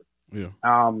forward. Yeah.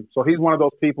 So he's one of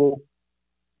those people.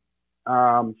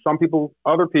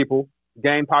 Other people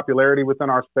gain popularity within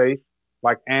our space,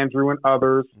 like Andrew and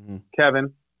others,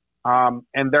 Kevin,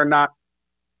 and they're not.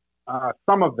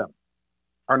 Some of them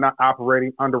are not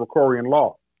operating under Ricorian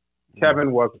law.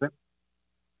 Kevin wasn't.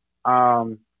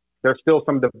 There's still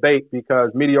some debate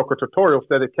because Mediocre Tutorial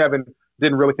said that Kevin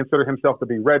didn't really consider himself to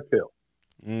be red pill.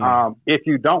 If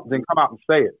you don't, then come out and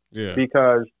say it. Yeah.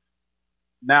 Because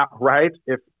now, right?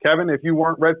 If you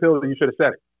weren't red pill, then you should have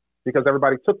said it. Because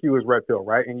everybody took you as red pill,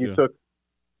 right? And you took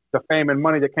the fame and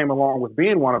money that came along with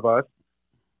being one of us,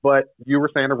 but you were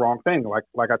saying the wrong thing.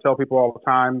 Like I tell people all the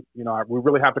time, you know, we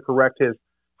really have to correct his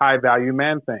high value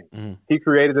man thing. He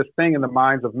created this thing in the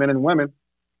minds of men and women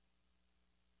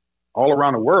all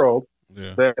around the world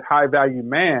that high value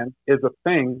man is a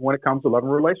thing when it comes to love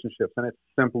and relationships, and it's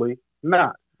simply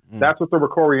not. That's what the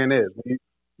Ricorian is.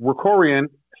 Ricorian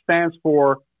stands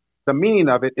for, the meaning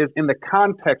of it is in the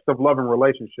context of love and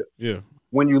relationships. Yeah.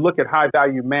 When you look at high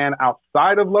value man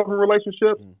outside of love and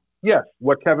relationships, yes,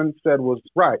 what Kevin said was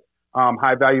right.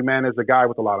 High value man is a guy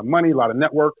with a lot of money, a lot of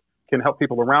network, can help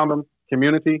people around him,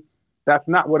 community. That's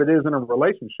not what it is in a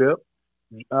relationship.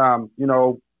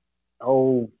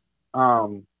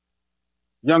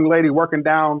 Young lady working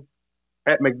down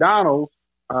at McDonald's,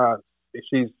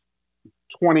 she's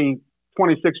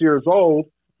 26 years old,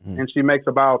 and she makes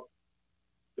about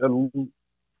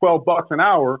 $12 an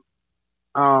hour.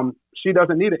 She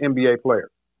doesn't need an NBA player.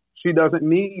 She doesn't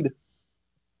need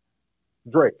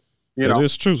Drake. That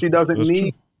is true. She doesn't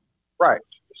need, right.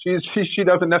 She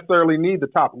doesn't necessarily need the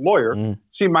top lawyer.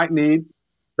 She might need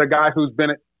the guy who's been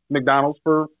at McDonald's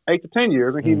for 8 to 10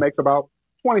 years, and he makes about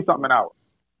 20 something an hour,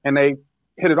 and they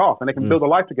hit it off, and they can build a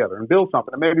life together and build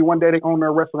something. And maybe one day they own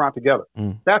their restaurant together.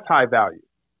 That's high value.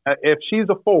 If she's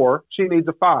a 4, she needs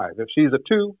a 5. If she's a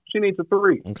 2, she needs a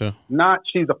 3. Okay. Not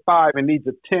she's a 5 and needs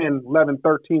a 10, 11,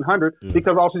 1300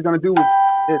 because all she's going to do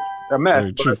is a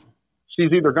mess. But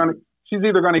she's either going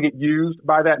to get used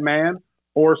by that man,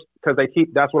 or because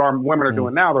that's what our women are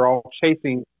doing now. They're all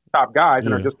chasing top guys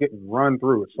and are just getting run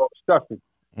through. It's so disgusting.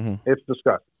 It's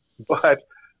disgusting. But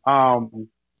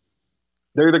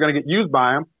they're either going to get used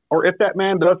by him, or if that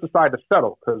man does decide to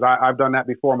settle, because I've done that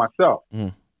before myself.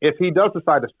 If he does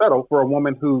decide to settle for a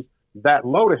woman who's that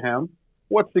low to him,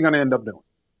 what's he going to end up doing?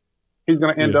 He's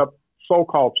going to end up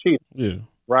so-called cheating,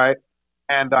 right?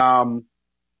 And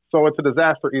so it's a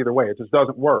disaster either way. It just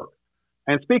doesn't work.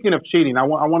 And speaking of cheating, I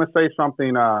want to say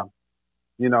something,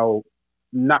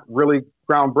 not really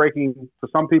groundbreaking to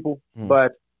some people,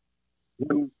 but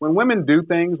when women do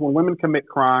things, when women commit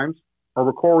crimes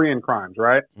or Ricorian crimes,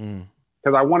 right?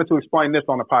 Because I wanted to explain this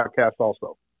on the podcast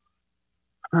also.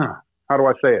 How do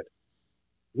I say it?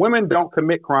 Women don't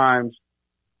commit crimes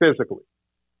physically,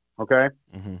 okay?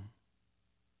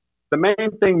 The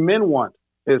main thing men want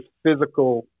is the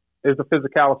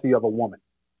physicality of a woman.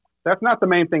 That's not the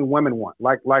main thing women want.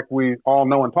 Like we all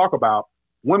know and talk about,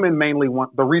 women mainly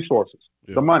want the resources,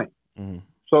 the money.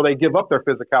 So they give up their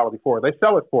physicality for it. They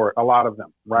sell it for it, a lot of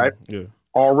them, right?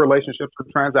 All relationships are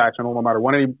transactional, no matter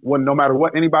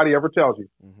what anybody ever tells you.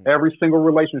 Every single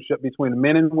relationship between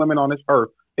men and women on this earth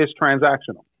is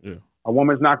transactional. A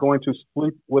woman's not going to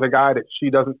sleep with a guy that she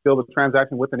doesn't feel the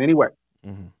transaction with in any way.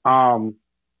 And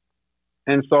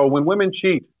so when women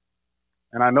cheat,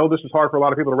 and I know this is hard for a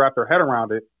lot of people to wrap their head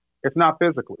around it, it's not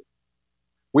physically.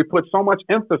 We put so much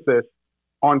emphasis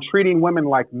on treating women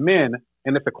like men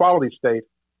in this equality state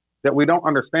that we don't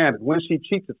understand it. When she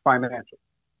cheats, it's financial.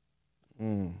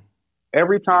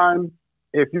 Every time,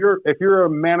 if you're a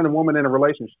man and a woman in a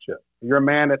relationship, you're a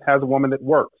man that has a woman that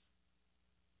works.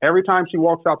 Every time she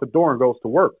walks out the door and goes to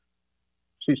work,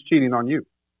 she's cheating on you.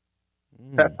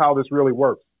 That's how this really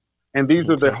works. And these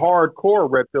are the hardcore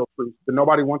red pill truths that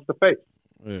nobody wants to face.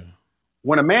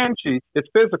 When a man cheats, it's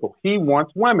physical. He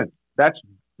wants women. That's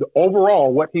the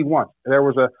overall what he wants. There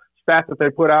was a stat that they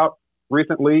put out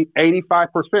recently,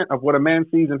 85% of what a man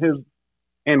sees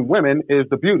in women is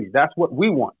the beauty. That's what we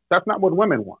want. That's not what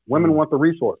women want. Women want the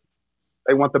resources.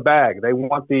 They want the bag. They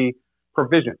want the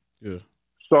provision.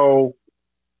 So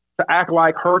to act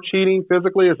like her cheating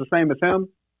physically is the same as him,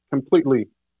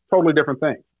 totally different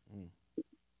thing.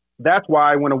 That's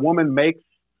why when a woman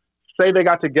say they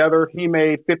got together, he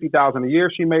made $50,000 a year,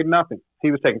 she made nothing. He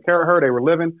was taking care of her, they were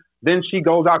living. Then she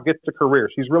goes out, gets a career.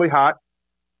 She's really hot.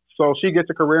 So she gets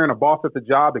a career and a boss at the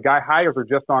job. The guy hires her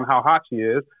just on how hot she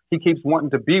is. He keeps wanting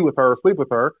to be with her, sleep with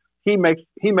her. He makes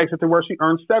it to where she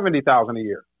earns $70,000 a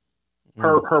year.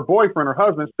 Her boyfriend, her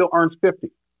husband, still earns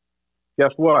 $50,000.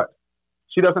 Guess what?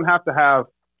 She doesn't have to have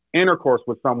intercourse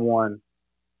with someone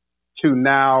to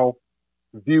now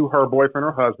view her boyfriend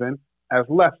or husband as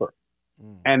lesser.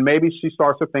 And maybe she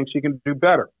starts to think she can do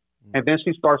better. And then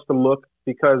she starts to look,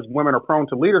 because women are prone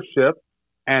to leadership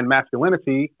and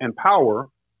masculinity and power,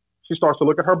 she starts to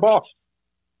look at her boss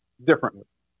differently,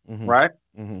 right?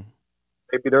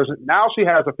 Maybe now she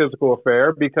has a physical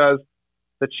affair because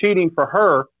the cheating for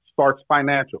her starts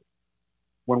financial.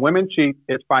 When women cheat,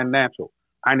 it's financial.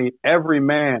 I need every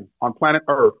man on planet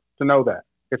Earth to know that.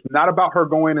 It's not about her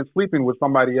going and sleeping with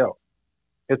somebody else.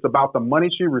 It's about the money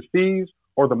she receives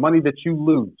or the money that you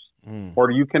lose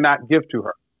or you cannot give to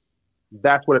her.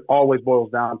 That's what it always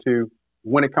boils down to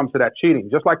when it comes to that cheating.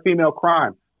 Just like female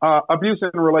crime, abuse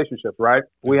in relationships, right?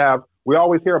 We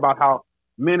always hear about how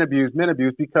men abuse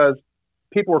because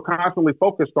people are constantly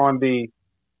focused on the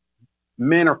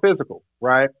men are physical,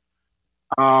 right?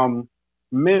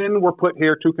 Men were put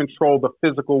here to control the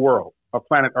physical world of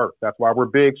planet Earth. That's why we're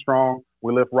big, strong,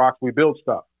 we lift rocks, we build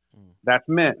stuff. That's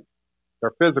men.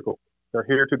 They're physical. They're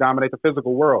here to dominate the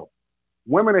physical world.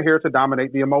 Women are here to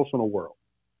dominate the emotional world.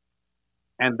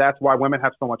 And that's why women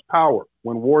have so much power.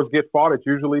 When wars get fought, it's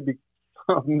usually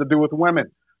something to do with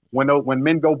women. When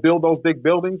men go build those big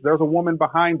buildings, there's a woman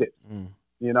behind it.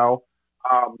 You know,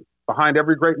 behind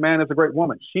every great man is a great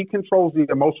woman. She controls the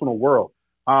emotional world.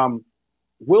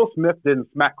 Will Smith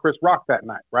didn't smack Chris Rock that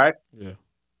night, right? Yeah.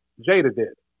 Jada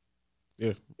did.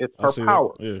 Yeah. It's her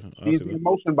power. Yeah, she's the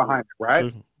emotion behind it, right?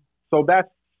 Sure. So that's,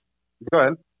 go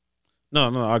ahead.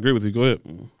 No, I agree with you. Go ahead.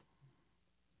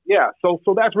 Yeah, so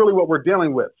that's really what we're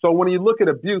dealing with. So when you look at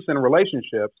abuse in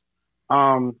relationships,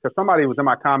 because somebody was in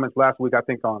my comments last week, I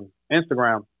think on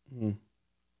Instagram,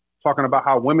 talking about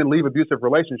how women leave abusive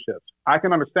relationships. I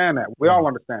can understand that. We all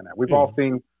understand that. We've all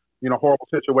seen, horrible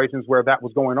situations where that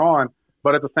was going on.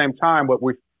 But at the same time, what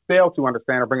we fail to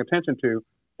understand or bring attention to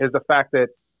is the fact that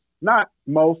not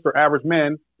most or average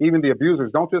men, even the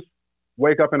abusers, don't just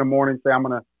wake up in the morning and say, I'm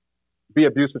going to be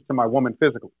abusive to my woman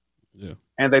physically. Yeah.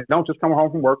 And they don't just come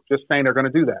home from work just saying they're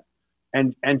going to do that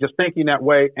and just thinking that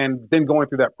way and then going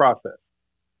through that process.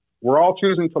 We're all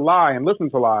choosing to lie and listen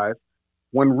to lies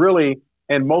when really,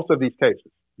 in most of these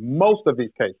cases,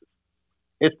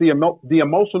 it's the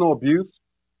emotional abuse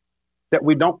that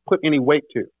we don't put any weight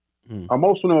to.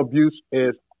 Emotional abuse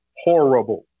is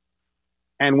horrible.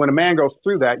 And when a man goes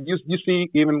through that, you see,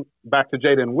 even back to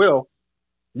Jada and Will,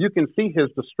 you can see his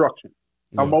destruction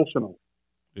emotionally.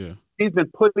 Yeah. He's been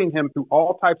putting him through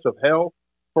all types of hell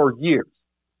for years.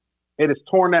 It has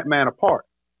torn that man apart.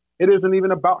 It isn't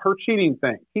even about her cheating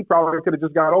thing. He probably could have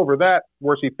just got over that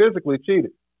where she physically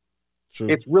cheated. True.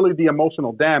 It's really the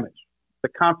emotional damage, the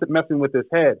constant messing with his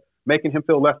head, making him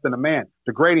feel less than a man,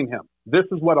 degrading him. This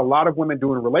is what a lot of women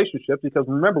do in relationships because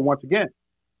remember, once again,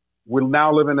 we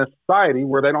now live in a society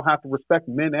where they don't have to respect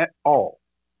men at all,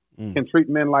 can treat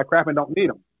men like crap and don't need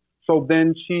them. So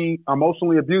then she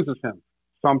emotionally abuses him,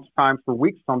 sometimes for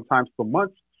weeks, sometimes for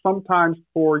months, sometimes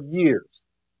for years.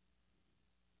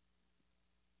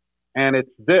 And it's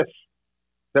this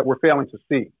that we're failing to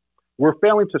see. We're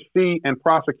failing to see and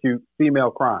prosecute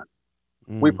female crime.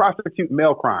 We prosecute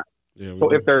male crime. Yeah, so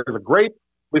if there's a rape,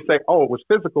 we say, oh, it was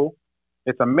physical.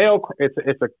 It's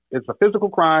a physical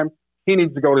crime. He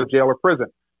needs to go to jail or prison.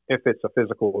 If it's a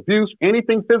physical abuse,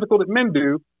 anything physical that men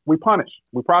do, we punish,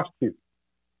 we prosecute.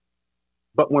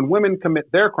 But when women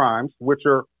commit their crimes, which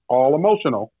are all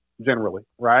emotional, generally,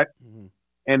 right?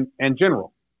 And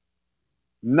general,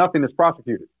 nothing is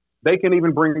prosecuted. They can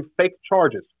even bring fake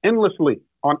charges endlessly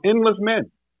on endless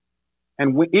men.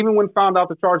 And even when found out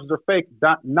the charges are fake,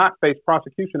 not face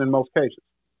prosecution in most cases.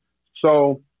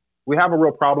 So we have a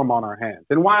real problem on our hands.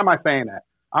 And why am I saying that?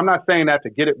 I'm not saying that to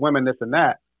get at women, this and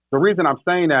that. The reason I'm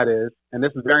saying that is, and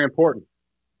this is very important,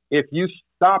 if you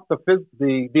stop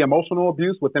the emotional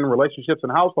abuse within relationships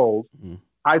and households,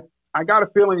 I got a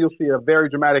feeling you'll see a very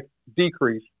dramatic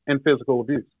decrease in physical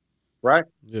abuse, right?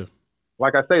 Yeah.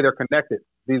 Like I say, they're connected.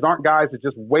 These aren't guys that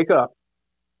just wake up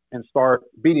and start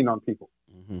beating on people.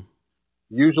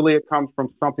 Usually it comes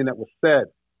from something that was said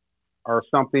or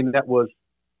something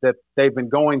that they've been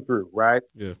going through, right?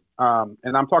 Yeah.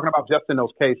 And I'm talking about just in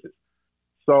those cases.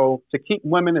 So to keep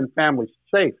women and families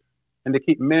safe and to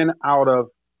keep men out of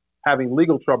having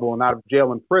legal trouble and out of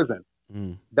jail and prison,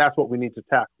 that's what we need to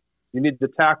tackle. You need to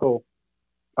tackle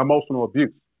emotional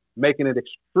abuse, making it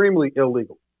extremely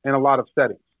illegal in a lot of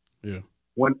settings. Yeah.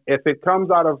 If it comes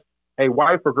out of a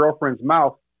wife or girlfriend's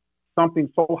mouth something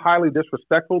so highly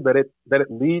disrespectful that it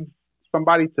leads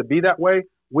somebody to be that way,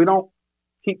 we don't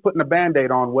keep putting a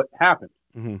Band-Aid on what happened.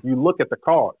 Mm-hmm. You look at the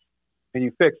cause and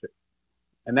you fix it.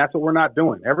 And that's what we're not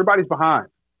doing. Everybody's behind.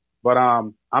 But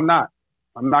I'm not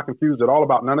confused at all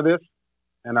about none of this.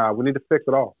 And we need to fix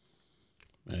it all.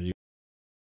 Man, you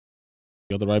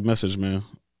got the right message, man.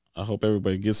 I hope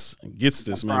everybody gets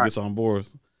this, man, gets on board.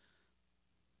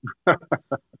 Yeah,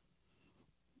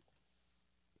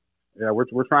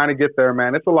 we're trying to get there,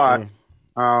 man. It's a lot. Yeah.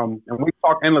 And we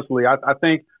talk endlessly. I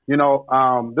think, you know,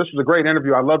 this was a great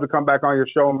interview. I'd love to come back on your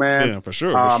show, man. Yeah, for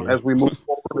sure. As we move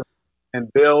forward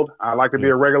and build. I like to be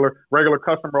a regular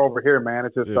customer over here, man.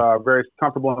 It's just a very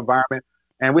comfortable environment.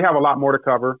 And we have a lot more to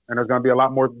cover, and there's going to be a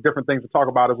lot more different things to talk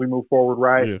about as we move forward,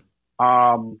 right?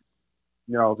 Yeah.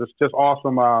 You know, just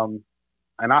awesome.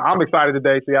 And I'm excited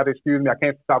today, so you have to excuse me. I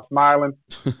can't stop smiling.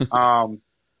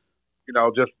 You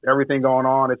know, just everything going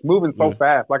on. It's moving so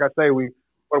fast. Like I say,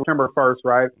 September 1st,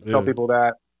 right? Tell people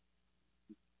that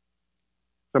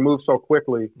to move so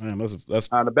quickly. Man, that's the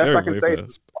best I can say.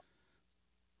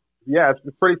 Yeah, it's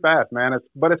pretty fast, man.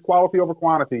 But it's quality over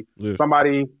quantity. Yeah.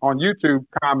 Somebody on YouTube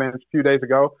comments a few days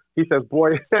ago. He says,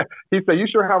 "Boy," he said, "you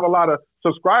sure have a lot of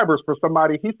subscribers for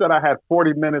somebody." He said, "I had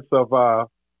 40 minutes of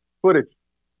footage."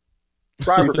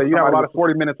 Subscribers said, "You have a lot of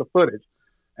 40 minutes of footage."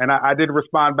 And I did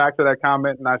respond back to that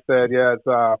comment, and I said, "Yeah, it's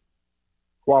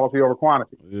quality over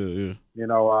quantity." Yeah. You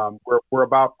know, we're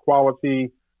about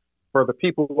quality for the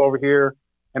people over here,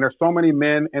 and there's so many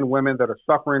men and women that are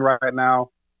suffering right now.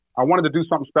 I wanted to do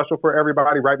something special for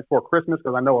everybody right before Christmas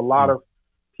because I know a lot of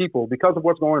people, because of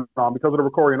what's going on, because of the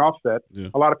recording offset,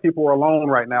 a lot of people are alone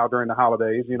right now during the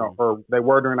holidays, you know, or they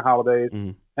were during the holidays.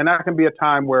 And that can be a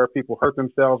time where people hurt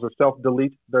themselves or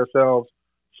self-delete themselves.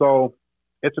 So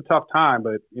it's a tough time.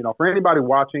 But, you know, for anybody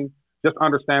watching, just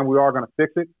understand we are going to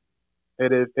fix it.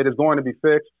 It is going to be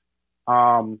fixed.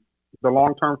 The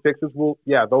long-term fixes those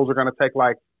are going to take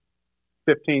like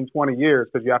 15, 20 years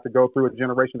because you have to go through a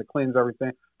generation to cleanse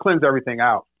everything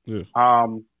out. Yeah.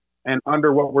 And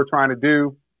under what we're trying to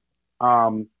do,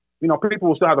 you know, people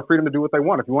will still have the freedom to do what they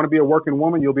want. If you want to be a working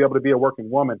woman, you'll be able to be a working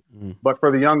woman. But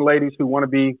for the young ladies who want to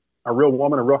be a real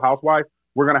woman, a real housewife,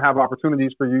 we're going to have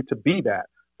opportunities for you to be that.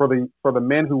 For the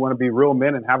men who want to be real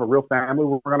men and have a real family,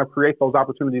 we're going to create those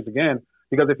opportunities again.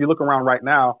 Because if you look around right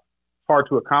now, it's hard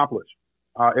to accomplish.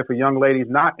 If a young lady's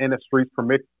not in the streets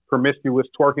promiscuous,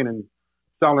 twerking and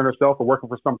selling herself or working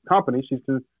for some company, she's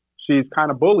kind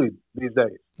of bullied these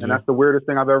days. And that's the weirdest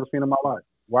thing I've ever seen in my life.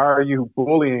 Why are you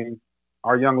bullying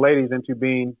our young ladies into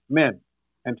being men,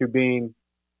 into being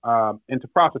into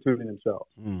prostituting themselves?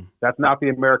 That's not the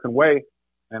American way,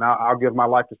 and I'll give my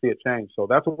life to see it change. So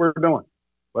that's what we're doing.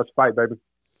 Let's fight, baby.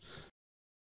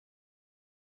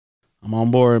 I'm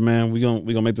on board, man. We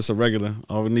gonna make this a regular.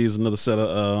 All we need is another set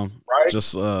of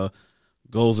just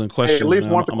goals and questions. Hey, at least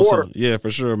man. once a quarter. Yeah, for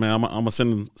sure, man. I'm gonna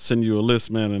send you a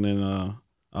list, man, and then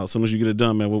as soon as you get it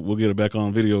done, man, we'll get it back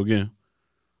on video again.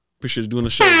 Appreciate you doing the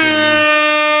show,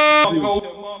 man.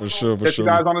 For sure. Catch you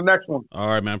guys on the next one. All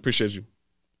right, man. Appreciate you.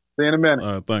 See you in a minute.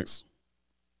 All right, thanks.